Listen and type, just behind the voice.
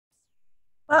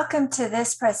Welcome to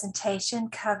this presentation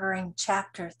covering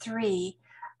Chapter 3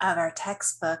 of our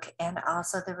textbook and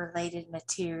also the related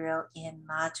material in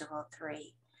Module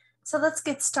 3. So let's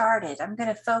get started. I'm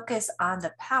going to focus on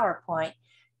the PowerPoint.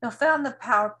 You'll find the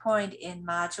PowerPoint in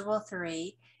Module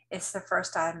 3. It's the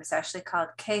first item. It's actually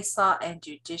called Case Law and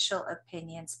Judicial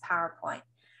Opinions PowerPoint.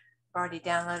 I've already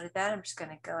downloaded that. I'm just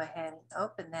going to go ahead and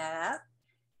open that up.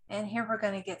 And here we're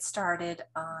going to get started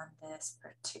on this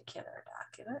particular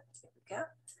document. Here we go.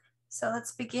 So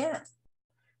let's begin.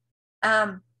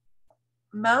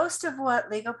 Most of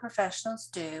what legal professionals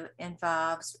do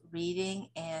involves reading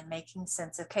and making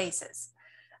sense of cases.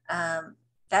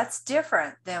 That's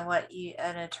different than what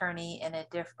an attorney in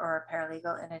or a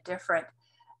paralegal in a different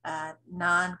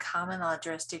non-common law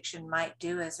jurisdiction might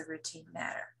do as a routine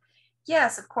matter.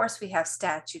 Yes, of course, we have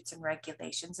statutes and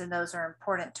regulations, and those are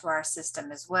important to our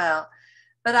system as well.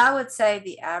 But I would say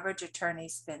the average attorney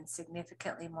spends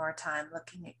significantly more time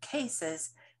looking at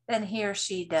cases than he or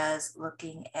she does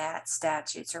looking at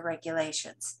statutes or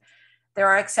regulations. There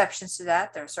are exceptions to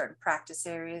that. There are certain practice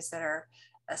areas that are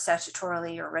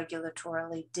statutorily or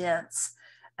regulatorily dense.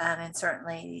 And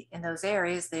certainly in those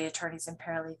areas, the attorneys and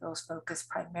paralegals focus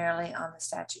primarily on the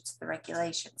statutes and the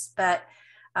regulations. But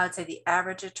I would say the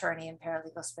average attorney and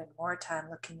paralegal spend more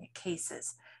time looking at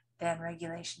cases than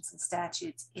regulations and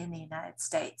statutes in the United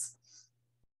States.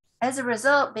 As a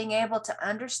result, being able to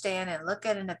understand and look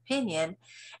at an opinion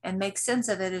and make sense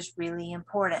of it is really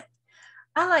important.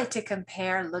 I like to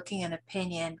compare looking at an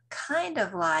opinion kind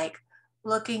of like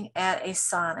looking at a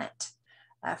sonnet.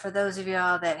 For those of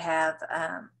y'all that have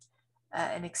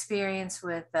an experience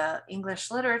with English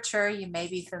literature, you may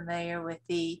be familiar with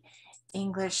the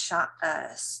English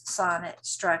sonnet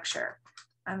structure.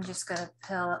 I'm just going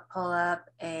to pull up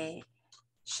a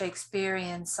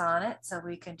Shakespearean sonnet so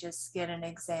we can just get an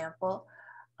example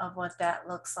of what that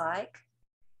looks like.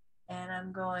 And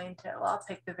I'm going to, well, I'll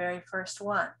pick the very first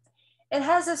one. It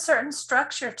has a certain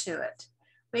structure to it.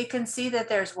 We can see that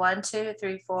there's 1, 2,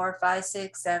 3, 4, 5,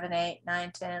 6, 7, 8,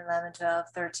 9, 10, 11, 12,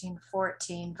 13,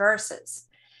 14 verses.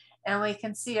 And we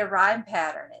can see a rhyme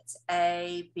pattern. It's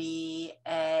A, B,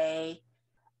 A,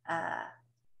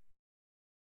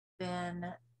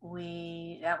 then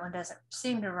that one doesn't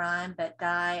seem to rhyme, but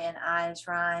die and eyes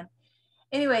rhyme.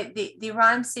 Anyway, the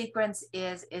rhyme sequence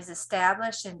is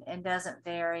established and doesn't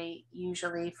vary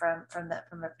usually from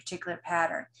a particular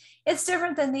pattern. It's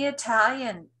different than the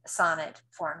Italian sonnet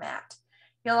format.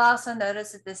 You'll also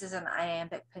notice that this is an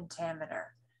iambic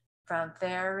pentameter. From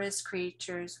fairest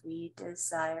creatures we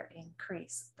desire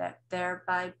increase, that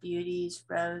thereby beauty's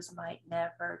rose might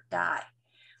never die.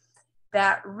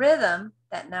 That rhythm,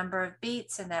 that number of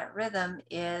beats in that rhythm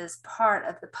is part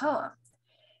of the poem.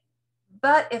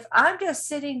 But if I'm just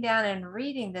sitting down and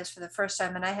reading this for the first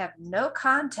time and I have no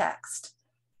context,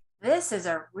 this is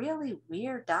a really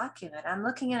weird document. I'm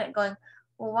looking at it going,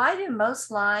 well, why do most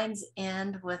lines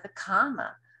end with a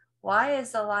comma? Why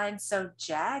is the line so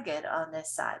jagged on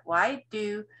this side? Why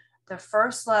do the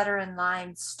first letter in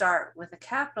line start with a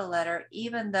capital letter,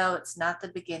 even though it's not the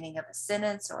beginning of a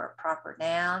sentence or a proper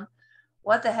noun?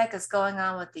 What the heck is going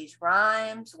on with these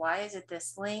rhymes? Why is it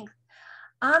this length?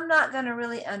 I'm not going to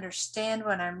really understand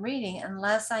what I'm reading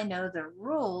unless I know the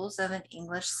rules of an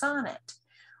English sonnet.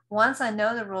 Once I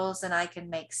know the rules, then I can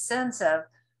make sense of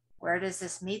where does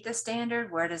this meet the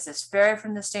standard? Where does this vary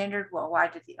from the standard? Well, why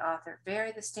did the author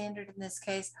vary the standard in this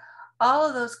case? All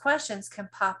of those questions can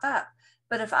pop up.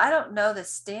 But if I don't know the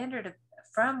standard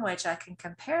from which I can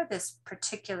compare this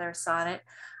particular sonnet,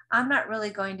 I'm not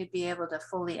really going to be able to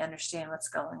fully understand what's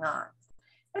going on.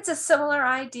 It's a similar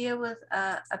idea with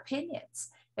opinions.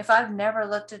 If I've never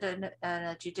looked at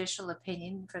a judicial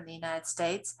opinion from the United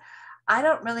States, I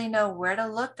don't really know where to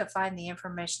look to find the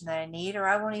information that I need, or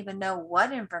I won't even know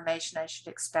what information I should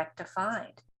expect to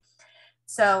find.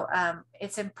 So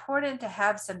it's important to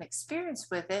have some experience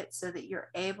with it so that you're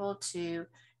able to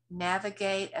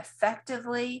navigate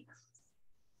effectively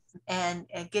and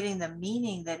getting the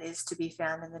meaning that is to be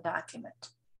found in the document.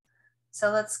 So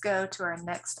let's go to our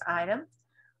next item.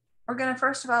 We're going to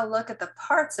first of all look at the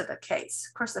parts of a case.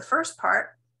 Of course, the first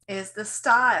part is the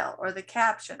style or the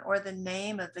caption or the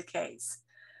name of the case.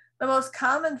 The most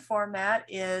common format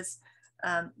is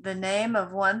the name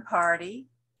of one party,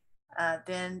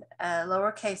 then a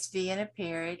lowercase v in a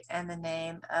period, and the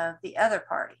name of the other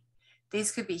party.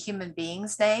 These could be human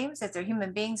beings' names. If they're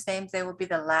human beings' names, they will be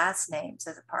the last names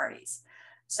of the parties.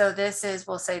 So this is,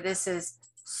 we'll say this is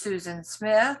Susan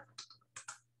Smith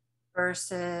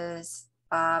versus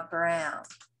Bob Brown.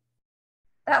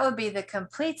 That would be the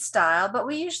complete style, but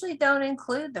we usually don't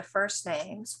include the first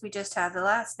names. We just have the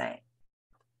last name.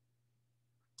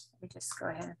 Let me just go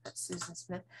ahead and put Susan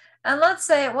Smith. And let's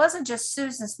say it wasn't just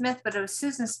Susan Smith, but it was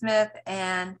Susan Smith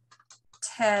and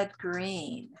Ted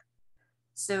Green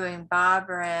suing Bob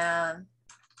Brown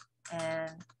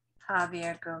and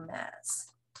Javier Gomez.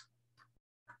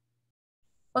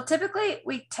 Well, typically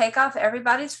we take off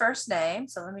everybody's first name.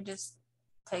 So let me just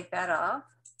take that off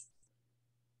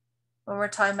when we're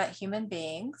talking about human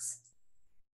beings.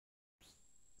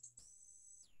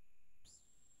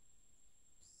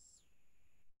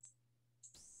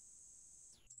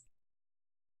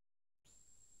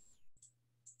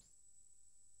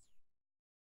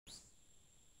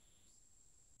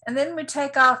 And then we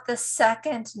take off the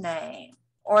second name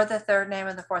or the third name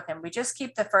or the fourth name. We just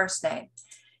keep the first name.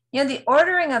 You know, the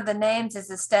ordering of the names is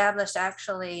established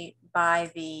actually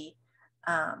by the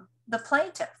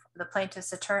plaintiff, the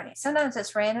plaintiff's attorney. Sometimes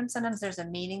it's random. Sometimes there's a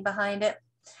meaning behind it.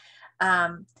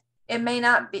 It may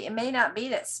not be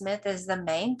that Smith is the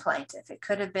main plaintiff. It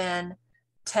could have been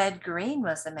Ted Green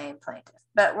was the main plaintiff.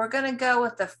 But we're going to go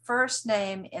with the first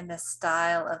name in the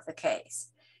style of the case.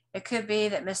 It could be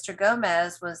that Mr.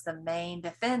 Gomez was the main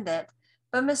defendant,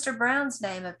 but Mr. Brown's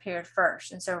name appeared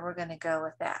first. And so we're going to go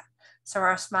with that. So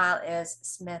our smile is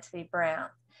Smith v. Brown.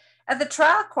 At the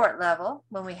trial court level,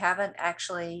 when we haven't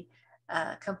actually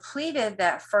completed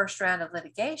that first round of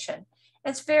litigation,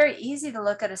 it's very easy to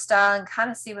look at a style and kind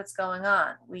of see what's going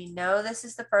on. We know this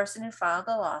is the person who filed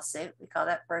the lawsuit. We call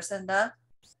that person the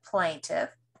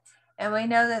plaintiff. And we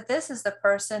know that this is the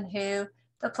person who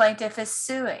the plaintiff is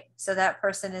suing. So that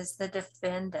person is the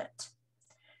defendant.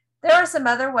 There are some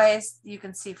other ways you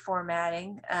can see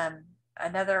formatting.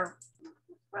 Another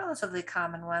relatively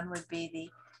common one would be the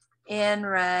in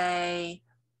re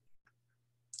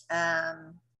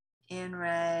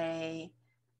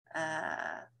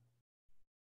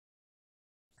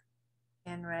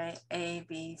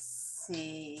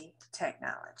ABC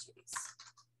Technologies.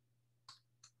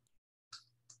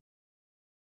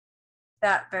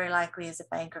 That very likely is a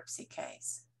bankruptcy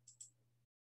case.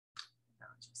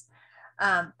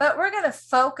 But we're going to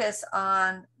focus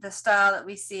on the style that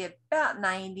we see about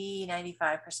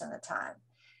 95% of the time.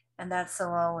 And that's the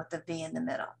one with the V in the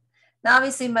middle. Now,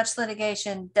 obviously, much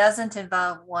litigation doesn't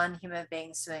involve one human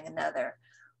being suing another.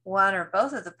 One or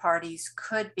both of the parties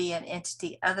could be an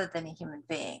entity other than a human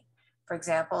being. For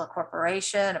example, a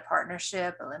corporation, a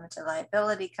partnership, a limited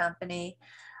liability company,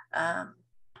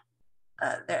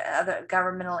 there are other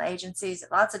governmental agencies,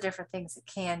 lots of different things it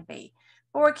can be.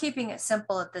 But we're keeping it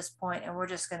simple at this point, and we're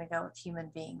just going to go with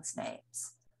human beings'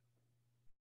 names.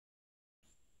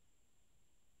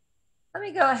 Let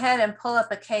me go ahead and pull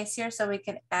up a case here so we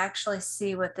can actually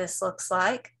see what this looks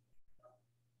like.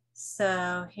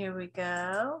 So here we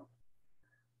go.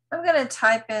 I'm going to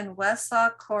type in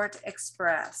Westlaw Court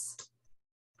Express.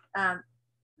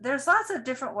 There's lots of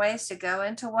different ways to go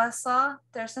into Westlaw.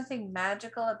 There's nothing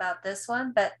magical about this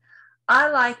one, but I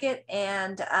like it,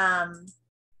 and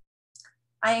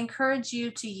I encourage you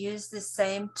to use the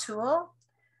same tool,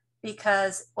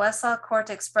 because Westlaw Court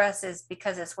Express is,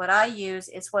 because it's what I use,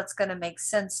 it's what's going to make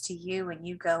sense to you when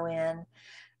you go in.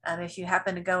 If you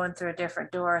happen to go in through a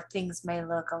different door, things may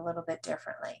look a little bit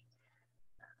differently.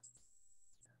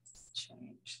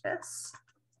 Change this,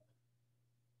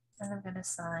 and I'm going to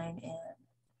sign in.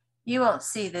 You won't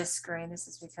see this screen. This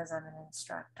is because I'm an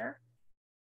instructor.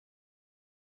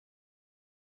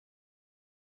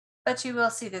 But you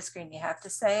will see this screen. You have to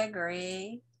say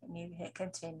agree, and you hit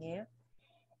continue.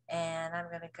 And I'm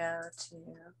going to go to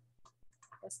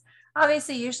this.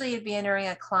 Obviously, usually you'd be entering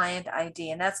a client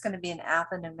ID, and that's going to be an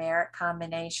alphanumeric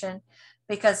combination.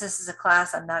 Because this is a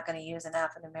class, I'm not going to use an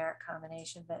alphanumeric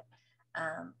combination, but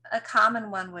a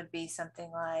common one would be something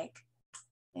like,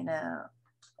 you know,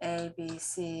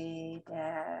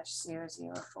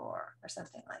 ABC-004 or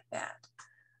something like that.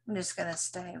 I'm just going to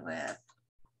stay with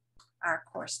our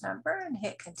course number and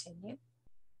hit continue.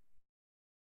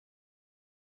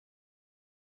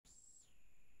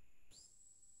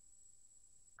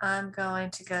 I'm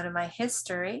going to go to my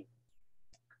history,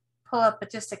 pull up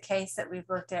just a case that we've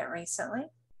looked at recently,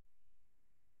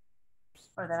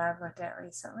 or that I've looked at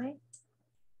recently.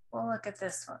 We'll look at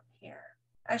this one here.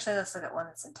 Actually, let's look at one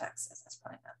that's in Texas. That's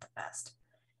probably not the best.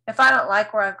 If I don't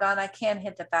like where I've gone, I can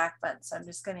hit the back button. So I'm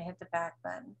just going to hit the back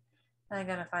button. And I'm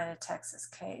going to find a Texas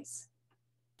case,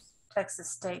 Texas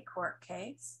State Court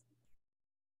case.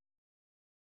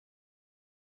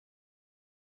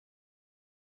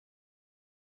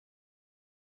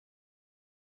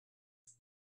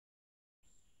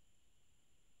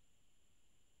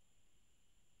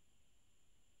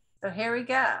 So here we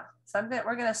go. So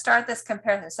we're going to start this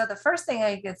comparison. So the first thing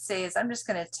you can see is I'm just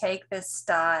going to take this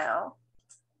style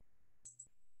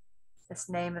this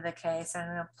name of the case. I'm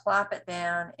going to plop it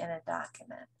down in a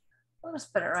document. We'll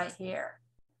just put it right here.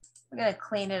 We're going to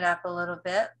clean it up a little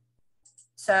bit.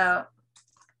 So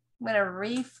I'm going to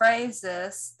rephrase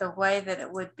this the way that it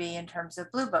would be in terms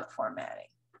of Blue Book formatting.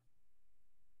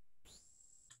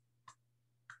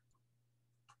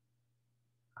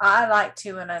 I like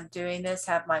to, when I'm doing this,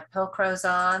 have my Pilcrows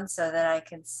on so that I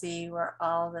can see where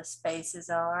all the spaces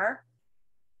are.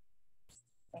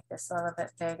 Make this a little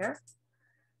bit bigger.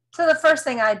 So the first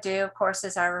thing I do, of course,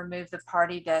 is I remove the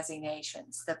party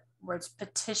designations, the words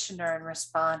petitioner and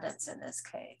respondents in this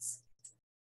case.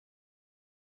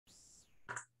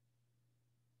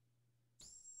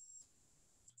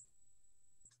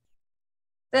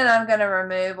 Then I'm going to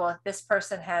remove, well, if this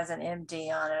person has an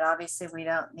MD on it, obviously we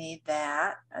don't need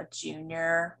that. A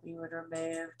junior, we would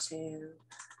remove to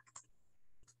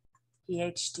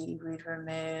PhD, we'd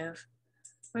remove.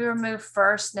 We remove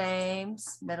first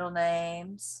names, middle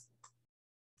names.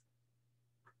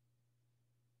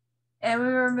 And we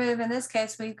remove, in this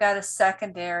case, we've got a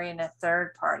secondary and a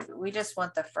third party, but we just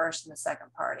want the first and the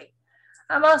second party.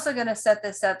 I'm also going to set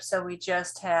this up so we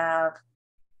just have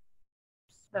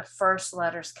the first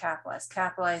letters capitalized,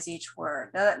 capitalize each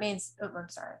word. Now that means, oh, I'm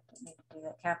sorry, I didn't need to do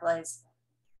that. Capitalize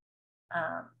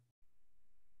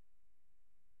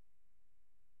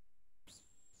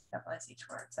capitalize each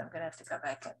word. So I'm going to have to go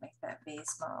back and make that B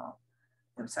small.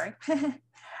 I'm sorry.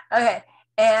 Okay.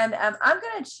 And I'm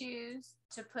going to choose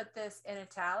to put this in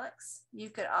italics. You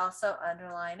could also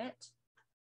underline it.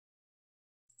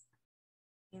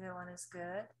 Either one is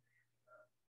good.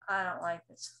 I don't like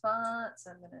this font,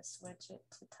 so I'm going to switch it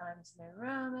to Times New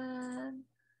Roman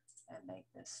and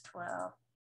make this 12.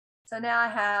 So now I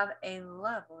have a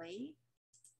lovely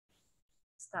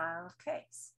style of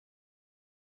case.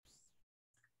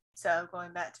 So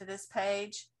going back to this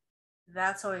page,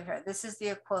 that's what we heard. This is the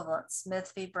equivalent,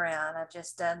 Smith v. Brown. I've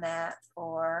just done that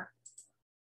for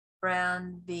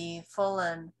Brown v.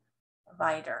 Fullenweider.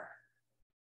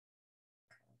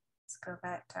 Let's go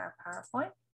back to our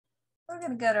PowerPoint. We're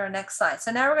going to go to our next slide.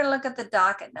 So now we're going to look at the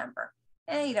docket number.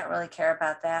 And you don't really care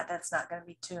about that. That's not going to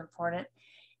be too important.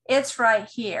 It's right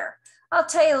here. I'll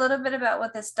tell you a little bit about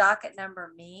what this docket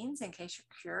number means in case you're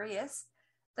curious.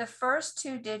 The first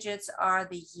two digits are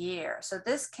the year. So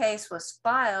this case was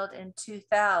filed in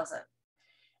 2000.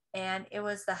 And it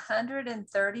was the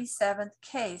 137th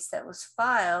case that was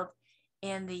filed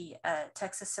in the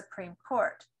Texas Supreme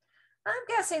Court. I'm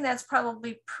guessing that's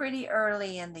probably pretty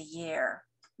early in the year.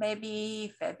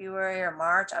 Maybe February or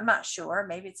March, I'm not sure,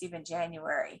 maybe it's even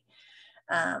January.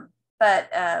 But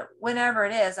whenever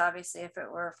it is, obviously, if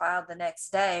it were filed the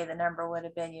next day, the number would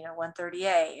have been,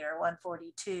 138 or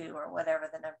 142 or whatever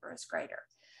the number is greater.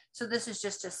 So this is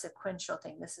just a sequential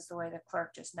thing. This is the way the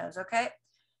clerk just knows, okay,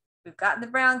 we've gotten the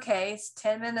Brown case.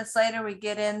 10 minutes later, we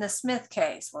get in the Smith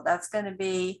case. Well, that's going to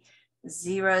be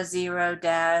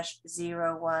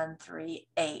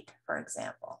 00-0138, for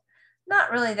example.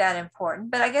 Not really that important,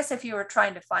 but I guess if you were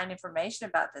trying to find information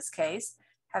about this case,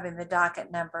 having the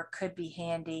docket number could be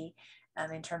handy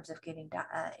in terms of getting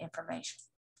information.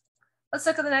 Let's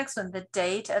look at the next one, the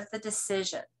date of the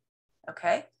decision.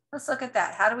 Okay, let's look at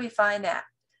that. How do we find that?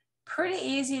 Pretty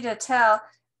easy to tell,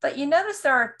 but you notice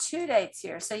there are two dates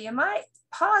here. So you might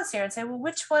pause here and say, well,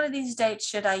 which one of these dates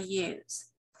should I use?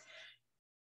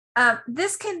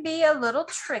 This can be a little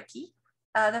tricky.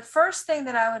 The first thing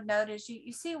that I would note is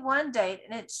you see one date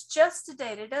and it's just a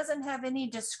date. It doesn't have any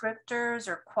descriptors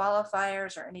or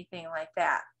qualifiers or anything like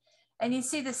that. And you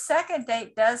see the second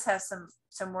date does have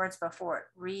some words before it,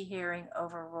 rehearing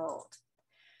overruled.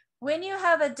 When you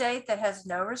have a date that has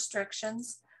no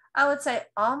restrictions, I would say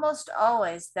almost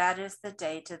always that is the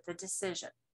date of the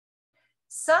decision.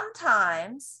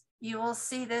 Sometimes you will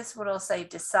see this, what it'll say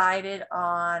decided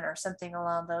on or something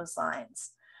along those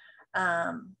lines.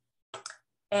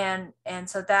 And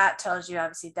so that tells you,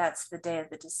 obviously, that's the day of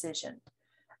the decision.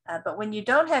 But when you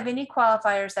don't have any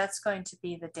qualifiers, that's going to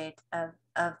be the date of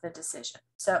the decision.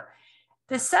 So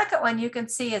the second one you can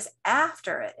see is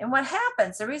after it. And what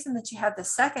happens, the reason that you have the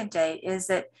second date is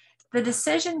that the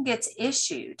decision gets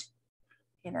issued,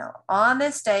 on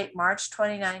this date, March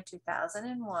 29,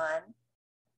 2001,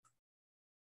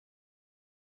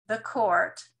 the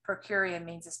court, per curia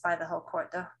means it's by the whole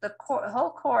court. The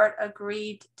whole court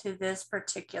agreed to this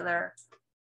particular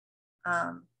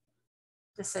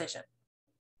decision.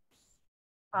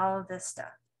 All of this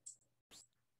stuff.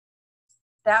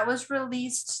 That was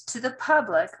released to the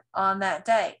public on that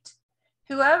date.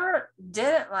 Whoever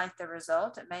didn't like the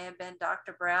result, it may have been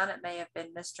Dr. Brown, it may have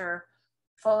been Mr.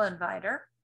 Fullenweider,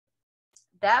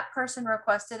 that person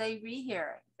requested a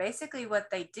rehearing. Basically what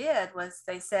they did was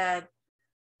they said,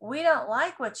 We don't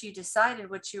like what you decided,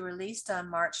 what you released on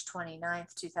March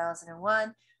 29th,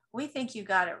 2001. We think you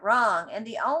got it wrong. And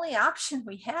the only option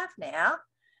we have now,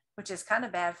 which is kind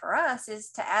of bad for us,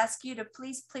 is to ask you to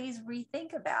please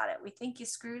rethink about it. We think you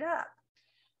screwed up.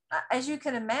 As you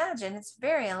can imagine, it's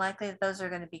very unlikely that those are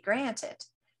going to be granted.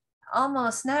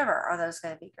 Almost never are those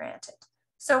going to be granted.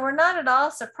 So we're not at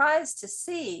all surprised to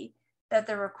see that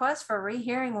the request for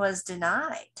rehearing was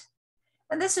denied.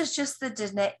 And this is just the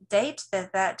date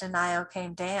that denial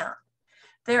came down.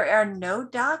 There are no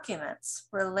documents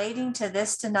relating to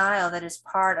this denial that is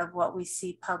part of what we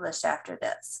see published after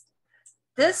this.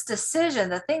 This decision,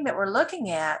 the thing that we're looking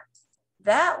at,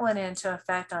 that went into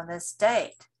effect on this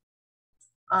date.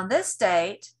 On this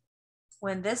date,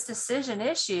 when this decision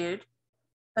issued,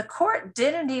 the court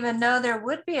didn't even know there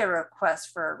would be a request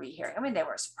for a rehearing. I mean, they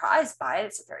were surprised by it.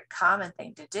 It's a very common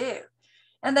thing to do.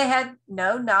 And they had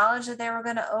no knowledge that they were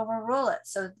going to overrule it.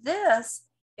 So this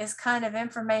is kind of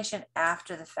information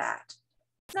after the fact.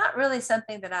 It's not really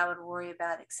something that I would worry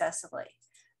about excessively.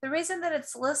 The reason that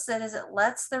it's listed is it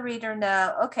lets the reader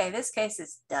know, okay, this case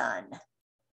is done.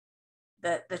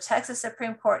 The Texas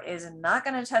Supreme Court is not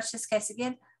going to touch this case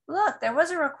again. Look, there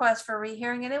was a request for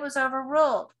rehearing and it was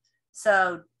overruled.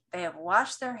 So they have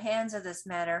washed their hands of this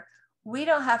matter. We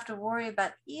don't have to worry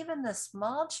about even the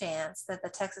small chance that the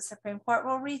Texas Supreme Court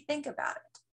will rethink about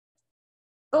it.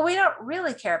 But we don't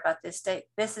really care about this date.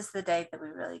 This is the date that we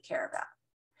really care about.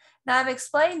 Now, I've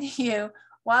explained to you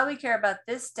why we care about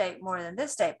this date more than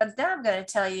this date, but now I'm going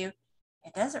to tell you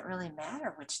it doesn't really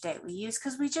matter which date we use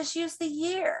because we just use the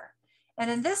year. And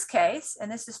in this case,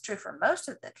 and this is true for most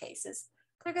of the cases,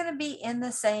 they're going to be in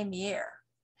the same year.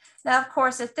 Now, of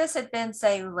course, if this had been,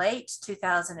 say, late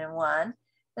 2001,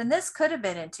 then this could have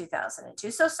been in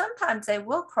 2002. So sometimes they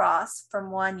will cross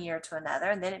from one year to another,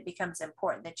 and then it becomes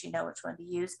important that you know which one to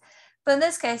use. But in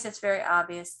this case, it's very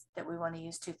obvious that we want to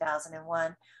use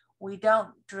 2001. We don't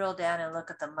drill down and look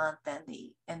at the month and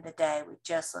the day. We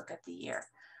just look at the year.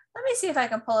 Let me see if I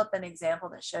can pull up an example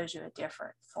that shows you a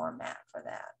different format for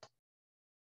that.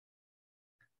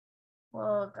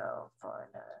 We'll go for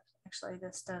another. Actually,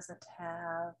 this doesn't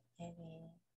have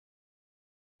any.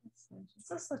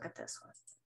 Let's look at this one.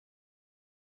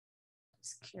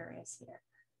 Just curious here.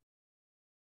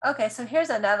 Okay, so here's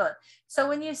another one. So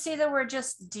when you see the word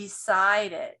just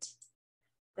decided,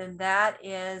 then that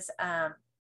is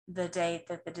the date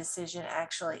that the decision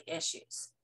actually issues.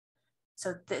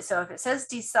 So if it says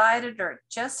decided or it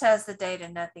just has the date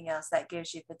and nothing else, that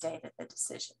gives you the date of the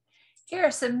decision. Here,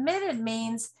 submitted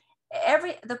means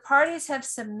the parties have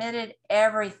submitted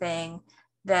everything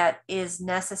that is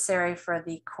necessary for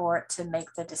the court to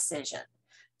make the decision.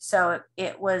 So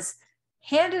it was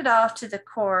handed off to the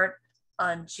court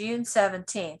on June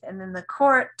 17th, and then the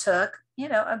court took,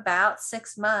 about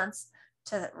 6 months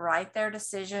to write their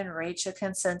decision, reach a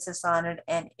consensus on it,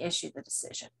 and issue the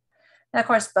decision. Now, of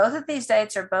course, both of these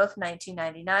dates are both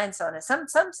 1999, so in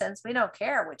some sense, we don't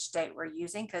care which date we're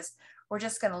using because we're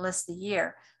just going to list the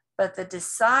year. But the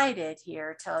decided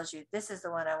here tells you this is the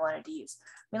one I wanted to use.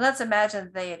 I mean, let's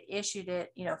imagine they had issued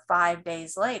it, 5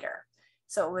 days later.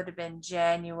 So it would have been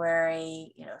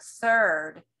January,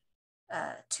 3rd,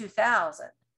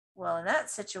 2000. Well, in that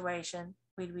situation,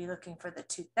 we'd be looking for the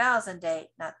 2000 date,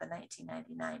 not the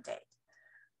 1999 date.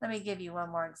 Let me give you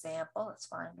one more example. Let's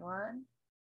find one.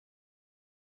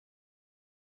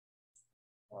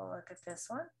 We'll look at this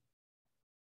one.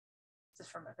 This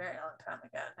is from a very long time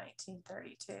ago,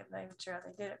 1932. I'm not even sure how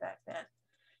they did it back then.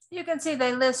 You can see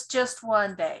they list just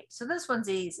one date. So this one's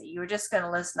easy. You were just going to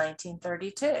list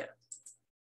 1932.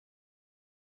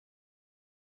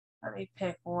 Let me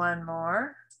pick one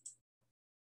more.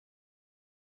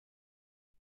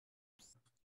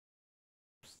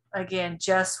 Again,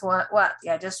 just one,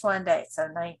 just one date. So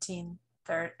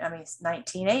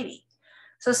 1980.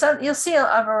 So you'll see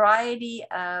a variety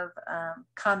of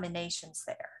combinations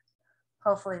there.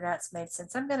 Hopefully that's made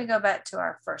sense. I'm going to go back to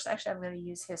our first. Actually, I'm going to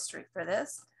use history for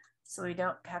this so we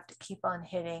don't have to keep on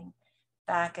hitting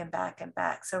back and back and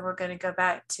back. So we're going to go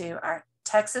back to our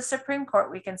Texas Supreme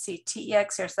Court. We can see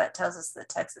TEX here, so that tells us the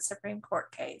Texas Supreme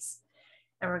Court case.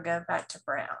 And we're going back to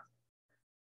Brown.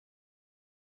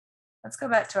 Let's go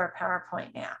back to our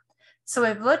PowerPoint now. So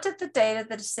we've looked at the date of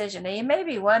the decision. Now you may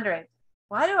be wondering,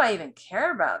 why do I even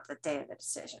care about the date of the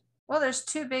decision? Well, there's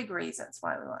 2 big reasons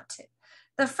why we want to.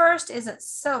 The first isn't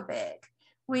so big.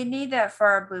 We need that for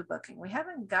our blue booking. We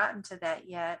haven't gotten to that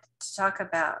yet to talk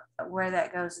about where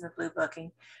that goes in the blue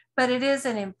booking, but it is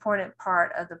an important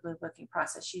part of the blue booking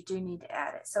process. You do need to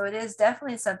add it. So it is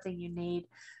definitely something you need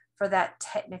for that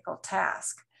technical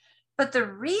task. But the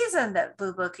reason that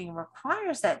Blue Booking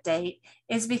requires that date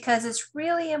is because it's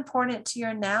really important to your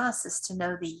analysis to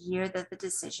know the year that the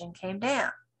decision came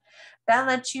down. That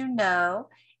lets you know,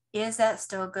 is that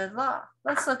still good law?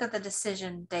 Let's look at the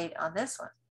decision date on this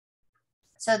one.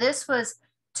 So this was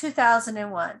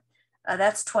 2001.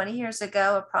 That's 20 years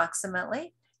ago,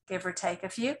 approximately, give or take a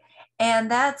few.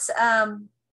 And that's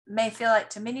may feel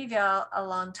like to many of y'all a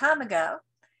long time ago,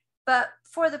 but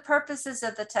for the purposes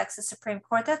of the Texas Supreme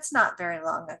Court, that's not very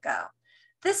long ago.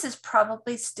 This is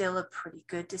probably still a pretty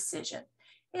good decision.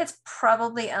 It's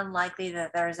probably unlikely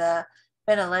that there's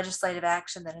been a legislative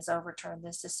action that has overturned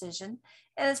this decision,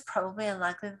 and it's probably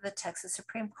unlikely that the Texas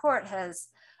Supreme Court has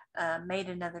made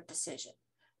another decision.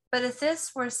 But if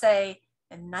this were, say,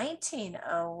 in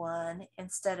 1901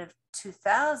 instead of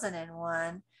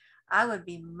 2001, I would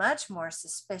be much more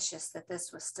suspicious that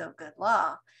this was still good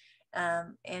law.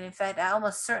 And in fact, I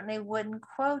almost certainly wouldn't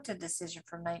quote a decision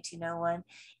from 1901,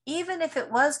 even if it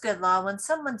was good law. When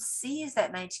someone sees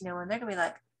that 1901, they're gonna be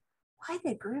like, why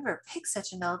did Griever pick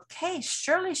such an old case?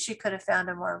 Surely she could have found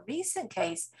a more recent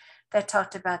case that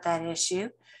talked about that issue.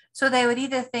 So they would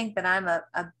either think that I'm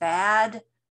a bad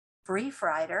brief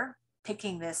writer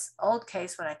picking this old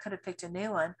case when I could have picked a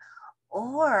new one,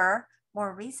 or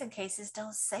more recent cases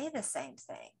don't say the same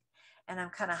thing. And I'm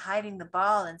kind of hiding the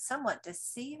ball and somewhat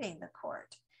deceiving the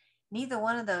court. Neither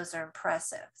one of those are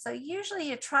impressive. So usually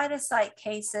you try to cite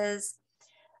cases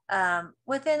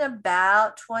within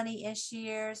about 20-ish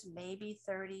years, maybe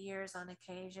 30 years on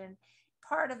occasion.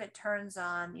 Part of it turns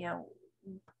on,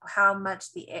 how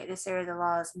much this area of the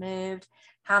law has moved,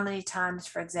 how many times,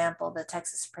 for example, the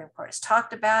Texas Supreme Court has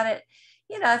talked about it.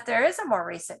 If there is a more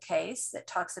recent case that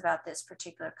talks about this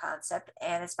particular concept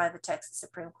and it's by the Texas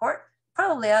Supreme Court,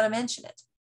 probably ought to mention it.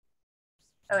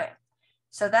 Okay,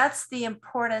 so that's the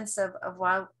importance of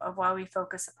why we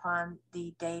focus upon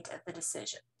the date of the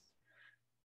decision.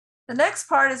 The next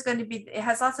part is going to be, it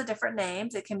has lots of different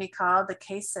names. It can be called the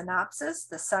case synopsis,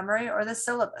 the summary, or the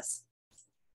syllabus.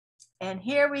 And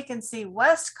here we can see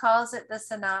West calls it the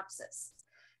synopsis.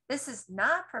 This is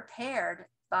not prepared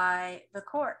by the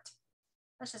court.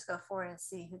 Let's just go forward and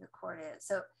see who the court is.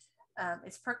 So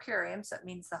it's per curiam, so it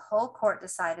means the whole court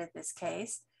decided this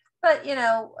case. But,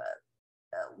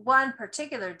 one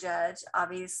particular judge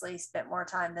obviously spent more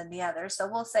time than the other. So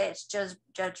we'll say it's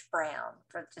Judge Brown,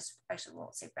 actually we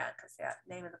won't say Brown because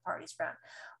the name of the party is Brown.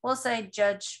 We'll say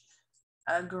Judge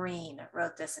Green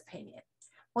wrote this opinion.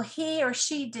 Well, he or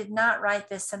she did not write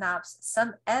this synopsis.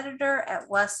 Some editor at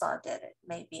Westlaw did it.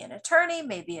 Maybe an attorney,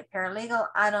 maybe a paralegal,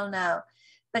 I don't know.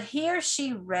 But he or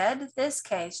she read this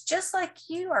case just like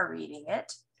you are reading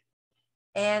it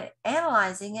and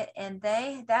analyzing it, and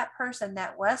that person,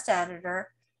 that West editor,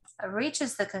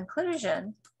 reaches the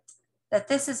conclusion that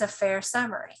this is a fair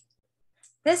summary.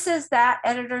 This is that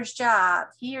editor's job.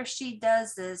 He or she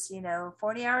does this,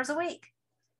 40 hours a week,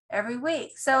 every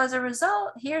week. So as a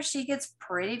result, he or she gets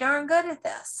pretty darn good at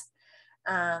this.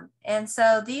 And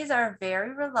so these are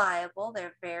very reliable.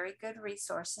 They're very good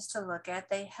resources to look at.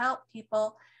 They help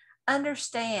people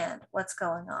understand what's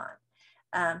going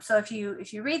on. So if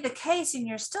you read the case and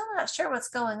you're still not sure what's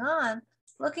going on,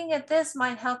 looking at this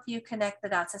might help you connect the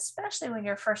dots, especially when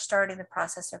you're first starting the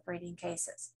process of reading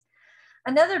cases.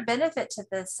 Another benefit to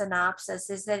the synopsis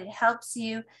is that it helps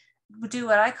you do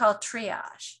what I call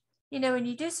triage. When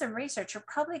you do some research, you're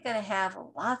probably going to have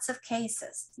lots of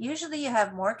cases. Usually you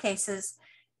have more cases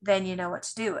than you know what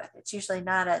to do with. It's usually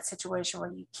not a situation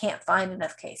where you can't find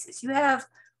enough cases. You have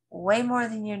way more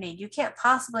than you need. You can't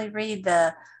possibly read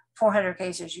the 400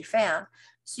 cases you found.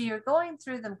 So you're going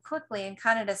through them quickly and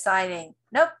kind of deciding,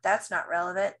 nope, that's not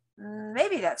relevant.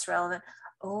 Maybe that's relevant.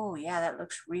 Oh yeah, that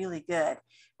looks really good.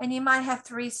 And you might have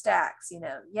 3 stacks,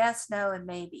 yes, no, and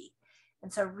maybe.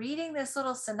 And so reading this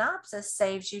little synopsis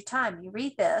saves you time. You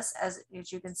read this, as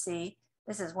you can see,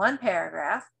 this is 1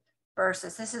 paragraph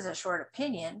versus this is a short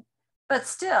opinion, but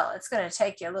still it's going to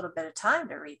take you a little bit of time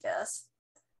to read this,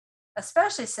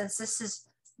 especially since this is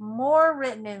more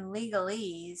written in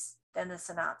legalese than the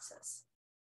synopsis.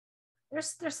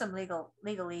 There's some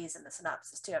legalese in the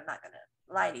synopsis too. I'm not going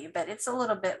to lie to you, but it's a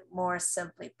little bit more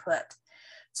simply put.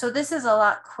 So this is a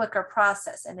lot quicker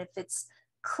process. And if it's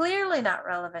clearly not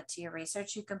relevant to your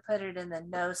research, you can put it in the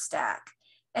no stack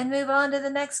and move on to the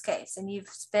next case. And you've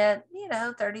spent,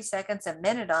 30 seconds, a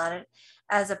minute on it,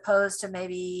 as opposed to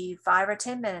maybe 5 or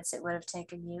 10 minutes it would have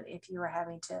taken you if you were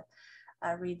having to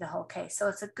read the whole case. So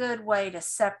it's a good way to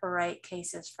separate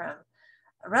cases from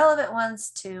relevant ones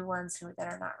to ones that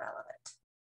are not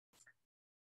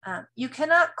relevant. You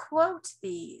cannot quote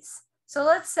these. So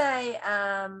let's say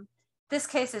this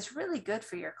case is really good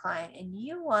for your client and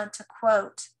you want to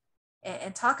quote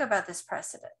and talk about this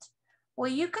precedent.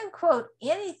 Well, you can quote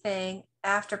anything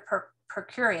after per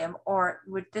curiam, or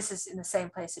this is in the same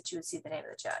place that you would see the name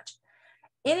of the judge.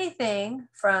 Anything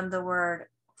from the word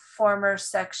former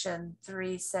section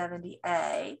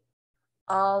 370A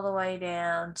all the way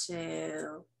down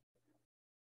to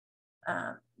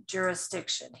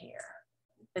jurisdiction here.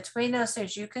 Between those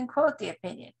things, you can quote the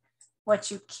opinion.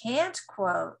 What you can't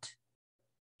quote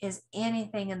is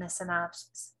anything in the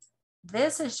synopsis.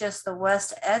 This is just the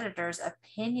West editor's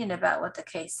opinion about what the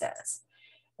case says.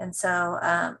 And so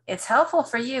it's helpful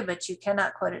for you, but you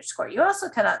cannot quote it to court. You also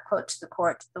cannot quote to the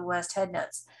court the West head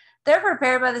notes. They're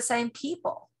prepared by the same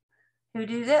people who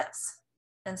do this.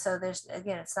 And so there's,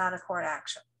 again, it's not a court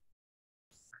action.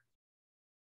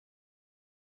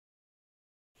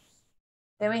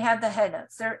 Then we have the head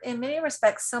notes. They're in many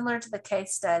respects similar to the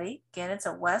case study. Again, it's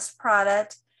a West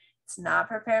product. It's not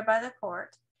prepared by the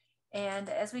court. And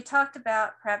as we talked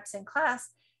about perhaps in class,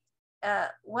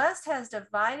 West has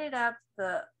divided up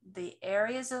the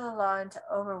areas of the law into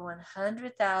over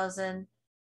 100,000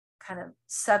 kind of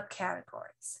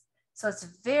subcategories. So it's a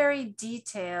very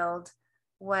detailed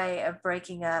way of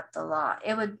breaking up the law.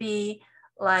 It would be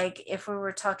like if we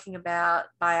were talking about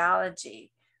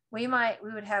biology, we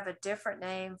would have a different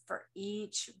name for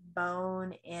each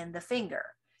bone in the finger.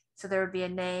 So there would be a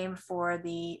name for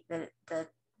the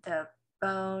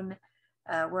bone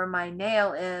where my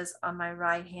nail is on my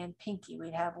right hand pinky.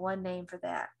 We'd have one name for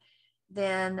that.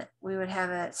 Then we would have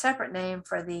a separate name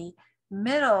for the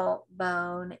middle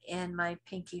bone in my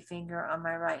pinky finger on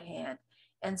my right hand,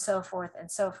 and so forth and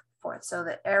so forth. So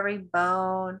that every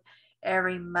bone,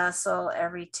 every muscle,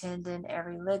 every tendon,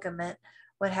 every ligament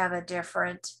would have a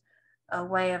different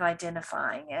way of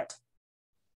identifying it.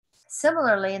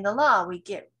 Similarly, in the law, we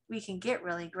can get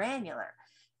really granular.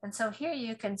 And so here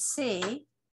you can see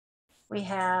we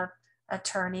have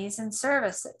attorneys and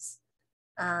services.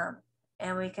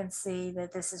 And we can see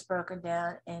that this is broken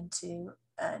down into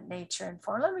nature and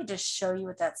form. Let me just show you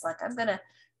what that's like. I'm going to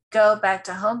go back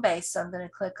to home base. So I'm going to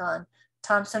click on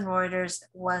Thomson Reuters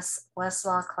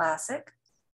Westlaw Classic.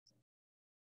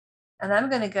 And I'm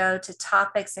going to go to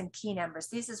topics and key numbers.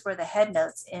 This is where the head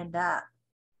notes end up.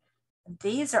 And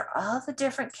these are all the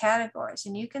different categories.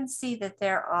 And you can see that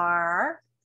there are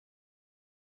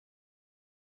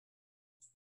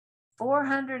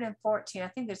 414. I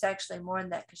think there's actually more than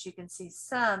that because you can see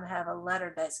some have a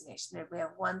letter designation. We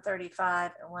have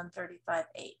 135 and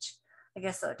 135H. I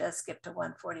guess so it does skip to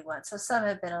 141. So some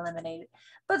have been eliminated,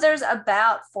 but there's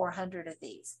about 400 of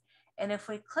these. And if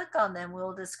we click on them,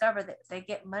 we'll discover that they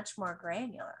get much more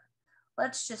granular.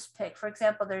 Let's just pick, for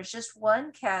example, there's just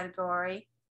one category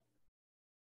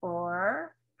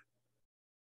for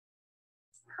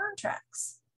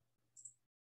contracts.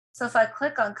 So if I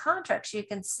click on contracts, you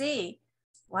can see,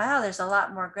 wow, there's a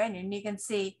lot more granular. And you can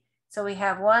see, so we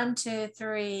have 1, 2,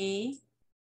 3,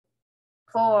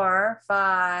 4,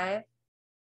 5,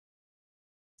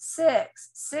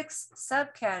 6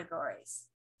 subcategories.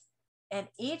 And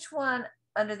each one,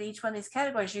 under each one of these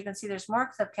categories, you can see there's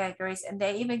more subcategories, and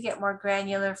they even get more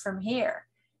granular from here.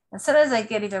 And sometimes they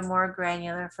get even more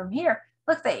granular from here.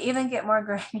 Look, they even get more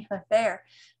granular there.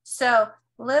 So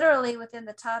literally within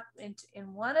the top, in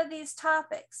one of these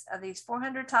topics, of these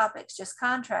 400 topics, just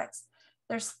contracts,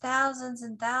 there's thousands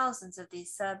and thousands of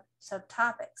these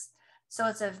subtopics. So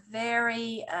it's a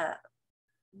very,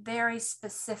 very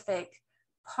specific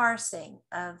parsing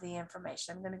of the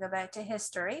information. I'm going to go back to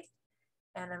history,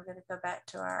 and I'm going to go back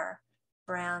to our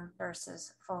Brown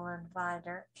versus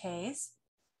Fullenweider case.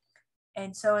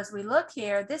 And so as we look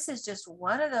here, this is just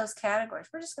one of those categories.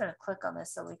 We're just going to click on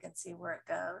this so we can see where it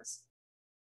goes.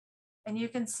 And you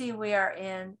can see we are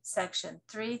in section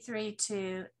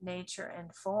 332, nature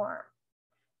and form.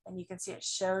 And you can see it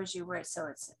shows you where it's, so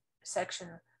it's section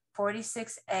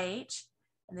 46H.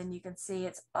 And then you can see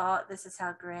it's all, this is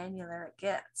how granular it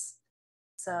gets.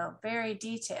 So very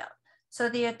detailed. So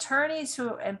the attorneys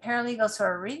and paralegals who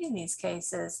are reading these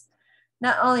cases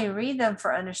not only read them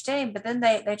for understanding, but then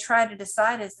they try to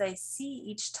decide as they see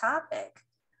each topic,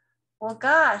 well,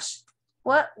 gosh,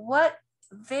 what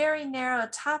very narrow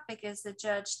topic is the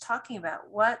judge talking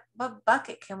about? What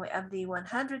bucket can we, of the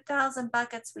 100,000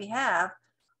 buckets we have,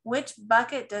 which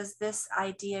bucket does this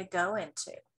idea go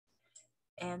into?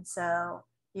 And so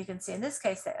you can see in this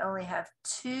case, they only have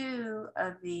 2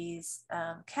 of these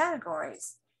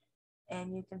categories.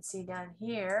 And you can see down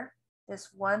here,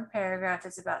 this one paragraph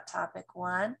is about topic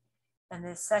 1, and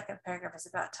this second paragraph is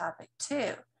about topic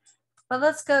 2. But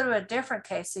let's go to a different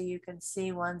case so you can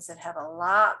see ones that have a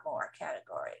lot more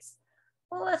categories.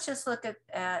 Well, let's just look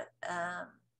at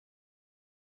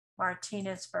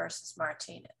Martinez versus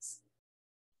Martinez.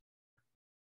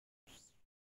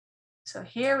 So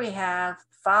here we have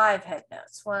 5 head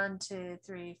notes. 1, 2,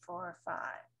 3, 4, 5.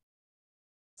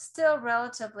 Still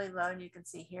relatively low, and you can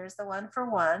see here's the one for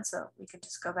 1. So we can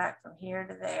just go back from here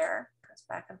to there. Goes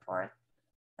back and forth.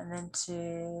 And then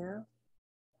 2,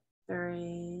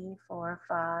 3, 4,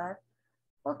 5.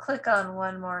 We'll click on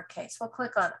one more case. We'll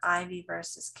click on Ivy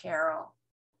versus Carroll.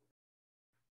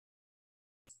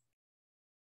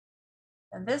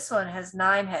 And this one has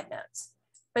 9 head notes.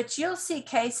 But you'll see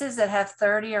cases that have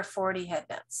 30 or 40 head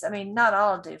notes. I mean, not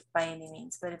all do by any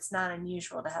means, but it's not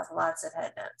unusual to have lots of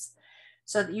head notes.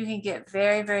 So that you can get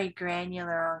very, very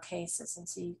granular on cases. And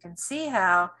so you can see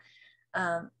how,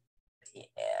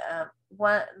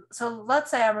 so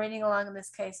let's say I'm reading along in this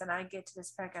case and I get to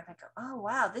this paragraph and I go, oh,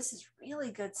 wow, this is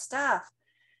really good stuff.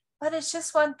 But it's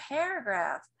just one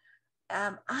paragraph.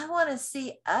 I want to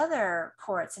see other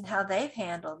courts and how they've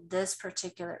handled this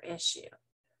particular issue.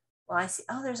 Well, I see,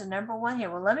 oh, there's a number 1 here.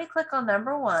 Well, let me click on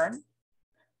number 1.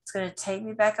 It's going to take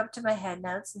me back up to my head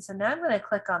notes. And so now I'm going to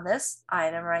click on this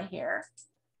item right here,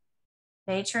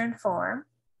 nature and form.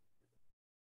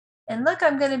 And look,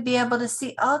 I'm going to be able to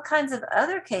see all kinds of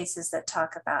other cases that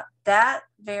talk about that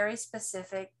very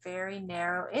specific, very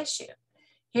narrow issue.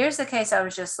 Here's the case I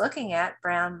was just looking at,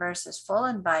 Brown versus Full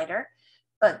Inviter,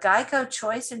 but Geico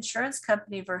Choice Insurance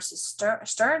Company versus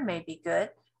Stern may be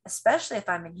good, especially if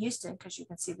I'm in Houston, because you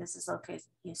can see this is located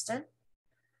in Houston.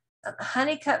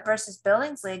 Honeycutt versus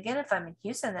Billingsley, again, if I'm in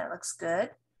Houston, that looks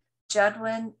good.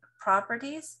 Judwin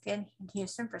Properties, again, in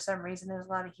Houston, for some reason, there's a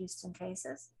lot of Houston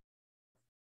cases.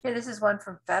 Here, this is one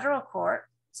from federal court.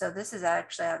 So this is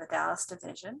actually out of the Dallas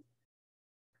division.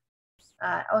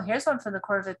 Oh, here's one from the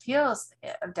Court of Appeals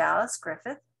of Dallas,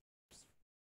 Griffith.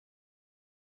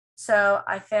 So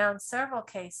I found several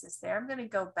cases there. I'm going to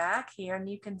go back here and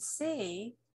you can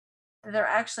see that there are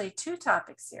actually 2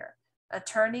 topics here,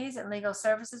 attorneys and legal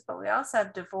services, but we also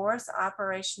have divorce,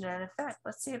 operation, and effect.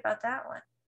 Let's see about that one.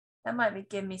 That might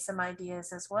give me some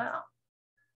ideas as well.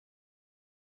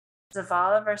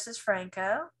 Zavala versus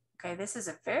Franco. Okay, this is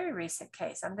a very recent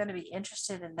case. I'm going to be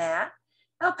interested in that.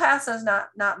 El Paso's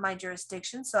not my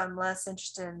jurisdiction, so I'm less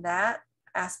interested in that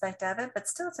aspect of it, but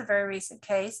still it's a very recent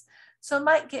case. So it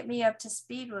might get me up to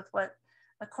speed with what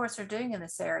the courts are doing in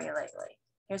this area lately.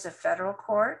 Here's a federal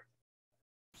court.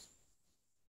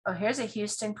 Oh, here's a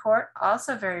Houston court,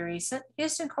 also very recent.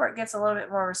 Houston court gets a little bit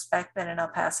more respect than an El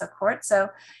Paso court. So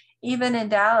even in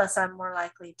Dallas, I'm more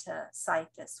likely to cite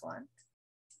this one.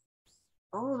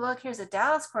 Oh, look, here's a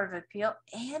Dallas Court of Appeal,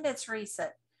 and it's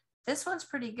recent. This one's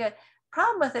pretty good.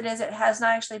 Problem with it is it has not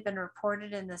actually been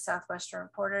reported in the Southwestern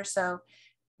Reporter, so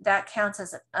that counts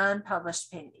as an unpublished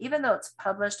opinion. Even though it's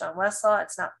published on Westlaw,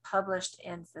 it's not published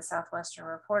in the Southwestern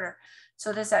Reporter.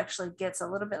 So this actually gets a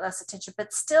little bit less attention,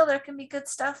 but still there can be good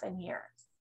stuff in here.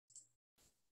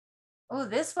 Oh,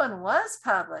 this one was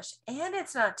published, and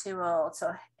it's not too old.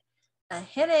 So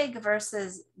Hennig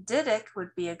versus Didick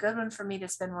would be a good one for me to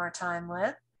spend more time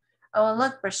with. Oh, and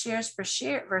look, Brashears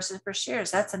versus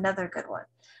Brashears. That's another good one.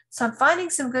 So I'm finding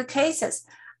some good cases.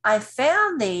 I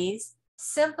found these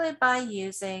simply by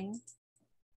using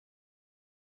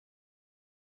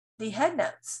the head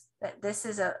notes. That this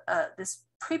is this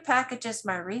prepackages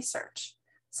my research.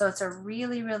 So it's a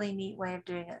really, really neat way of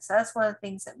doing it. So that's one of the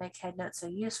things that make head notes so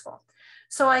useful.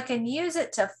 So I can use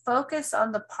it to focus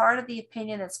on the part of the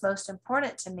opinion that's most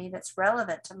important to me, that's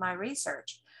relevant to my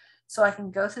research. So I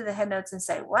can go through the head notes and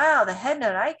say, wow, the head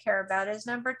note I care about is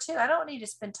number 2. I don't need to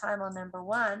spend time on number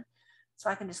 1. So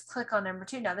I can just click on number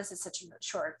 2. Now this is such a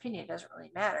short opinion, it doesn't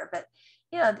really matter, but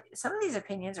you know, some of these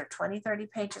opinions are 20, 30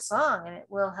 pages long and it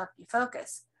will help you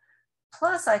focus.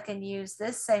 Plus I can use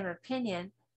this same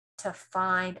opinion to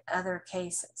find other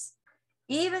cases,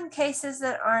 even cases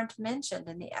that aren't mentioned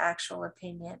in the actual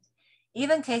opinion,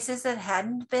 even cases that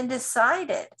hadn't been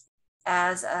decided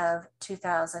as of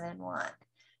 2001.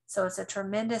 So it's a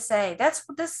tremendous aid. That's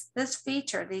this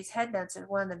feature, these head notes, are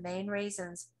one of the main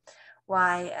reasons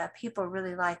why people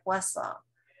really like Westlaw.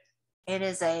 It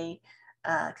is a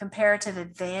comparative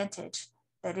advantage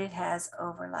that it has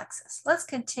over Lexis. Let's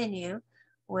continue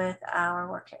with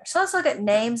our work here. So let's look at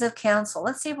names of counsel.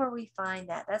 Let's see where we find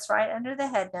that. That's right under the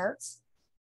head notes.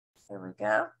 Here we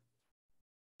go.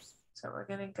 So we're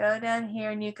going to go down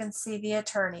here and you can see the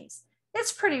attorneys.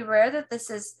 It's pretty rare that this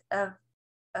is of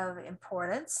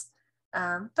importance,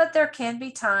 but there can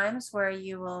be times where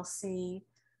you will see,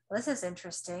 well, this is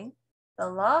interesting. The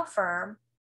law firm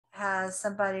has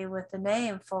somebody with the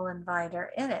name Full Inviter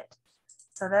in it.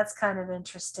 So that's kind of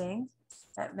interesting.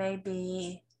 That may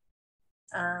be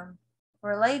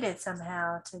related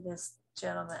somehow to this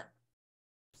gentleman.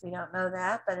 We don't know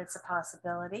that, but it's a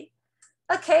possibility.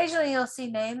 Occasionally you'll see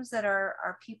names that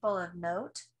are people of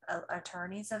note,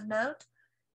 attorneys of note.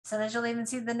 Sometimes you'll even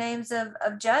see the names of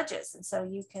judges. And so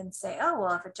you can say, oh,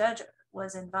 well, if a judge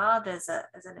was involved as an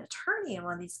attorney in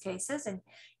one of these cases and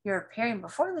you're appearing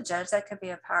before the judge, that could be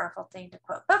a powerful thing to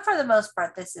quote. But for the most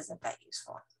part, this isn't that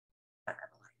useful. I'm not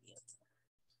gonna lie to you.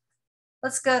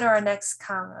 Let's go to our next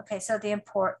comment. Okay, so the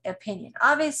opinion.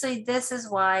 Obviously, this is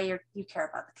why you care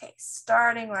about the case.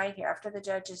 Starting right here after the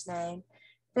judge's name,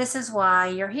 this is why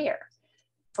you're here,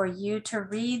 for you to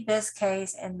read this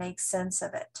case and make sense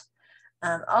of it.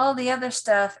 All the other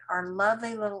stuff are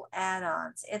lovely little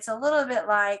add-ons. It's a little bit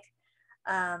like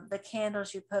the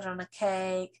candles you put on a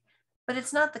cake, but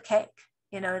it's not the cake.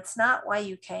 You know, it's not why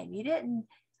you came. You didn't,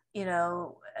 you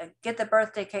know, get the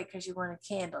birthday cake because you wanted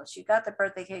candles. You got the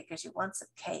birthday cake because you want some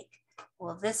cake.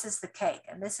 Well, this is the cake,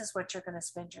 and this is what you're going to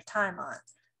spend your time on.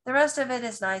 The rest of it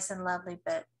is nice and lovely,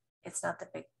 but it's not the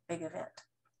big event.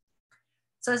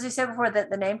 So as we said before, that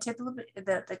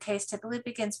the case typically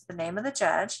begins with the name of the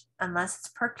judge, unless it's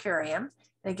per curiam.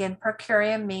 And again, per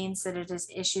curiam means that it is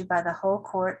issued by the whole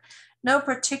court. No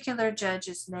particular judge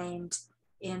is named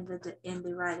in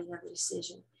the writing of the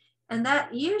decision. And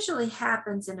that usually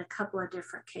happens in a couple of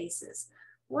different cases.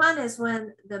 One is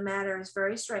when the matter is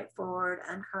very straightforward,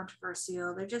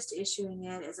 uncontroversial. They're just issuing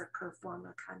it as a pro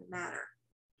forma kind of matter.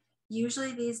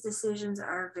 Usually these decisions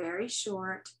are very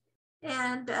short,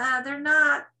 and they're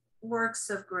not works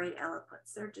of great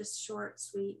eloquence. They're just short,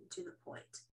 sweet, and to the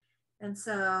point. And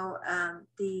so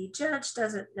the judge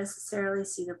doesn't necessarily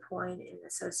see the point in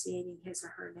associating his or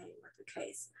her name with the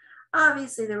case.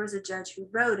 Obviously, there was a judge who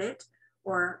wrote it,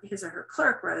 or his or her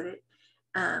clerk wrote it,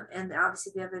 and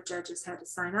obviously the other judges had to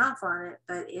sign off on it,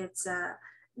 but it's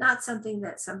not something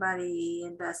that somebody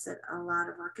invested a lot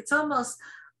of work. It's almost,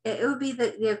 it would be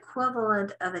the